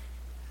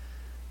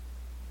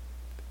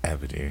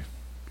 Ebony.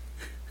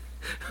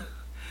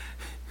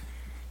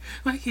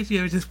 Why can't you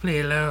ever just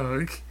play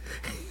along?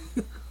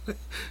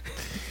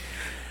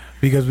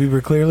 Because we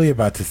were clearly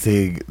about to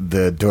sing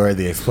the Dora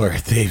the Explorer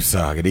theme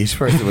song, and each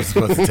person was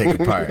supposed to take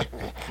a part.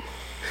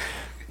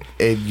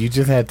 And you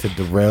just had to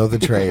derail the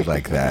train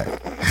like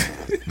that.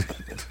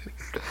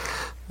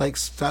 Like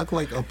stuck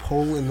like a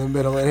pole in the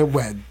middle, and it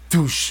went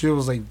doosh. It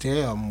was like,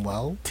 damn,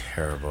 well.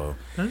 Terrible.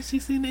 Haven't you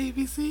seen the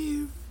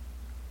ABCs?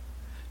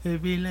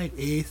 It'd be like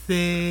A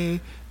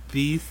say,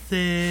 B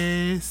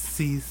say,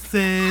 C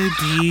say,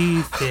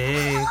 D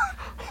say.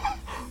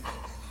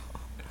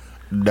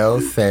 No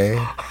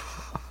say.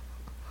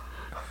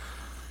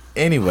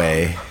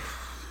 Anyway,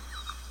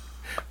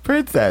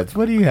 Princess,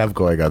 what do you have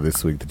going on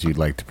this week that you'd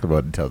like to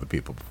promote and tell the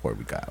people before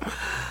we go?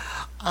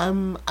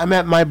 I'm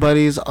at my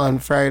buddy's on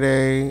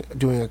Friday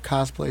doing a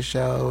cosplay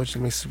show, which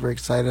I'm super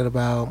excited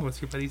about.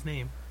 What's your buddy's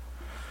name?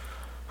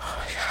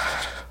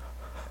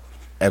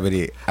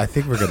 Ebony, I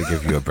think we're going to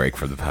give you a break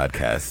from the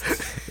podcast.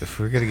 If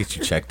we're going to get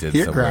you checked in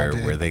You're somewhere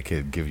grounded. where they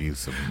can give you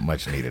some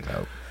much needed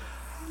help.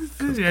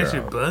 That's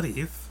your girl.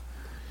 buddies.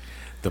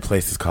 The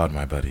place is called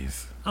My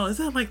Buddies. Oh, is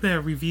that like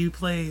that review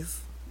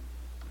place?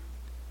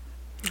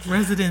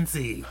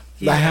 Residency.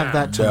 I have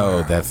that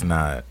tomorrow. No, that's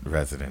not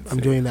residency. I'm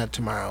doing that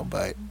tomorrow,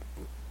 but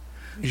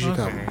you should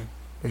Okay. come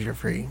if you're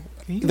free.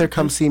 Can you Either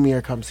come see me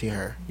or come see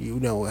her. You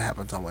know what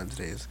happens on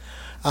Wednesdays.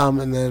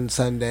 And then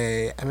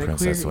Sunday, I'm at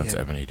Princess Queer wants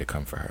Again. Ebony to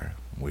come for her.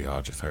 We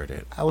all just heard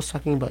it. I was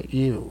talking about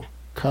you.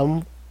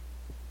 Come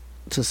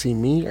to see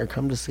me or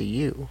come to see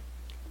you.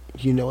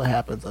 You know what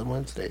happens on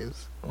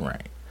Wednesdays.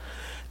 Right.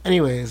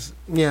 Anyways,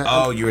 yeah.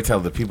 Oh, you were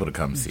telling the people to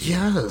come see.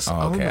 Yes.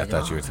 Oh, okay. Oh my I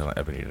thought you were God. telling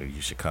Ebony that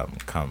you should come.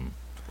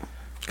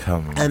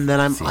 Come. And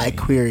then see. I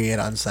query it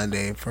on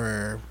Sunday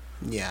for,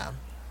 yeah.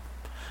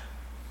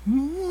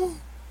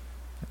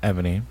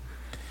 Ebony,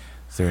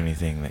 is there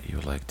anything that you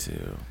would like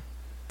to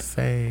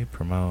say,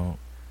 promote?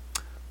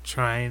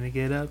 Trying to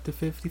get up to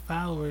 50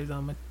 followers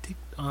on my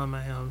not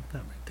my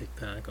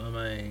TikTok, on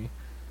my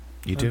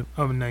YouTube?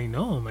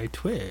 on my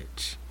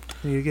Twitch.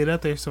 I need to get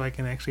up there so I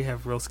can actually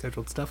have real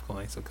scheduled stuff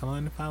going. So come on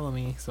and follow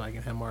me so I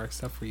can have more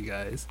stuff for you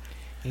guys.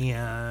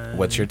 And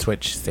What's your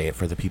Twitch? Say it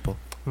for the people.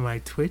 my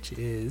Twitch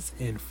is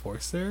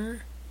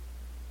Enforcer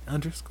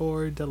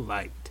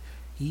 _Delight.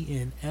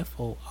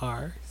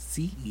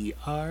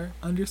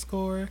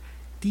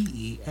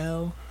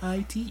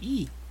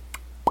 ENFORCER_DELITE.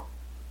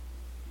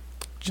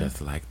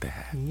 Just like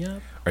that.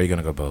 Yep. Are you going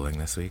to go bowling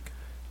this week?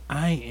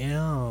 I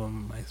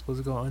am. I'm supposed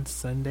to go on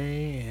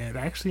Sunday, and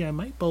actually I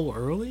might bowl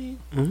early.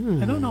 I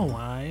don't know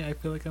why. I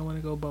feel like I want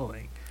to go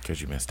bowling.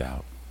 Because you missed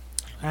out.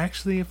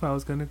 Actually, if I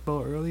was going to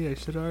bowl early, I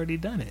should have already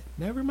done it.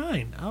 Never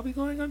mind. I'll be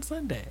going on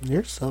Sunday.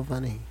 You're so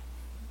funny.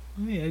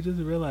 Yeah, I just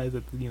realized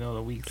that,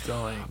 the week's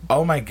going.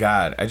 Oh my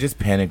God. I just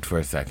panicked for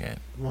a second.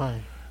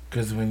 Why?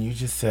 Because when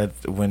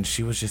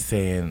she was just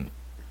saying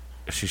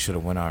she should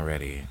have went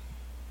already,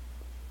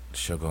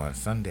 she'll go on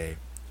Sunday,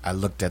 I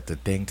looked at the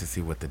thing to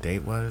see what the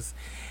date was.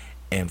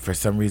 And for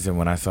some reason,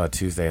 when I saw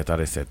Tuesday, I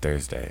thought it said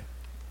Thursday.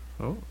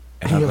 Oh.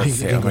 And I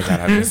was like, oh my God,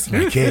 I missed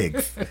my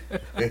gigs.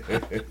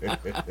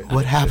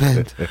 What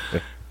happened?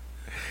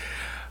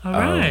 All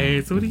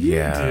right. So what are you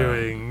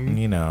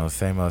doing?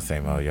 Same old,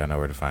 same old. Y'all know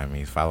where to find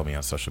me. Follow me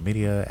on social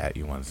media at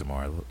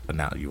U1Zamora,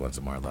 not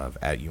U1Zamora Love,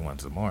 at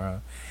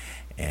U1Zamora.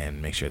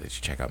 And make sure that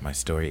you check out my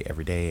story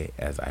every day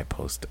as I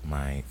post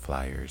my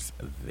flyers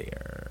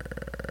there.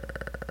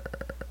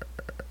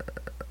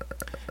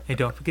 And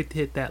don't forget to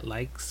hit that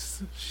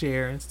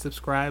share, and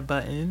subscribe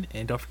button.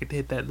 And don't forget to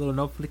hit that little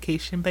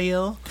notification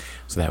bell.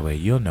 So that way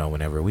you'll know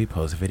whenever we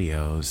post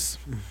videos.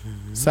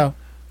 So,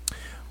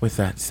 with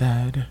that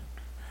said,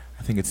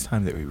 I think it's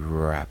time that we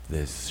wrap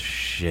this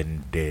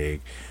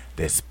shindig,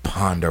 this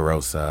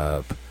ponderosa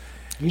up.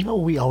 You know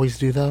what we always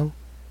do, though?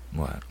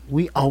 What?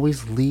 We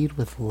always lead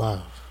with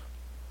love.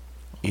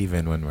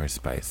 Even when we're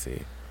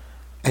spicy.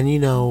 And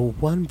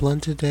one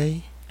blunt a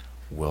day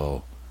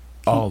will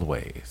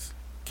always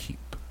keep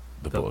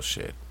the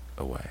bullshit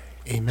away.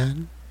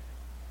 Amen.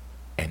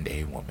 And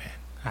a woman.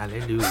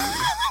 Hallelujah.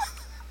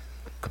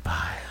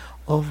 Goodbye.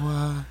 Au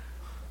revoir.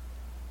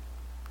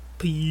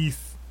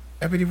 Peace.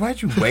 Ebony,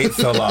 why'd you wait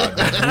so long?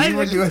 You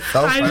were doing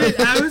so fast.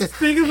 I was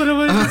thinking what I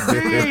wanted to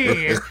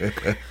say.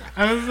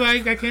 I was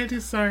like, I can't do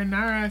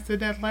sayonara. I said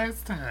that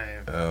last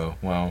time. Oh,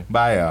 well,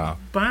 bye, y'all.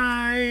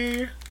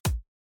 Bye.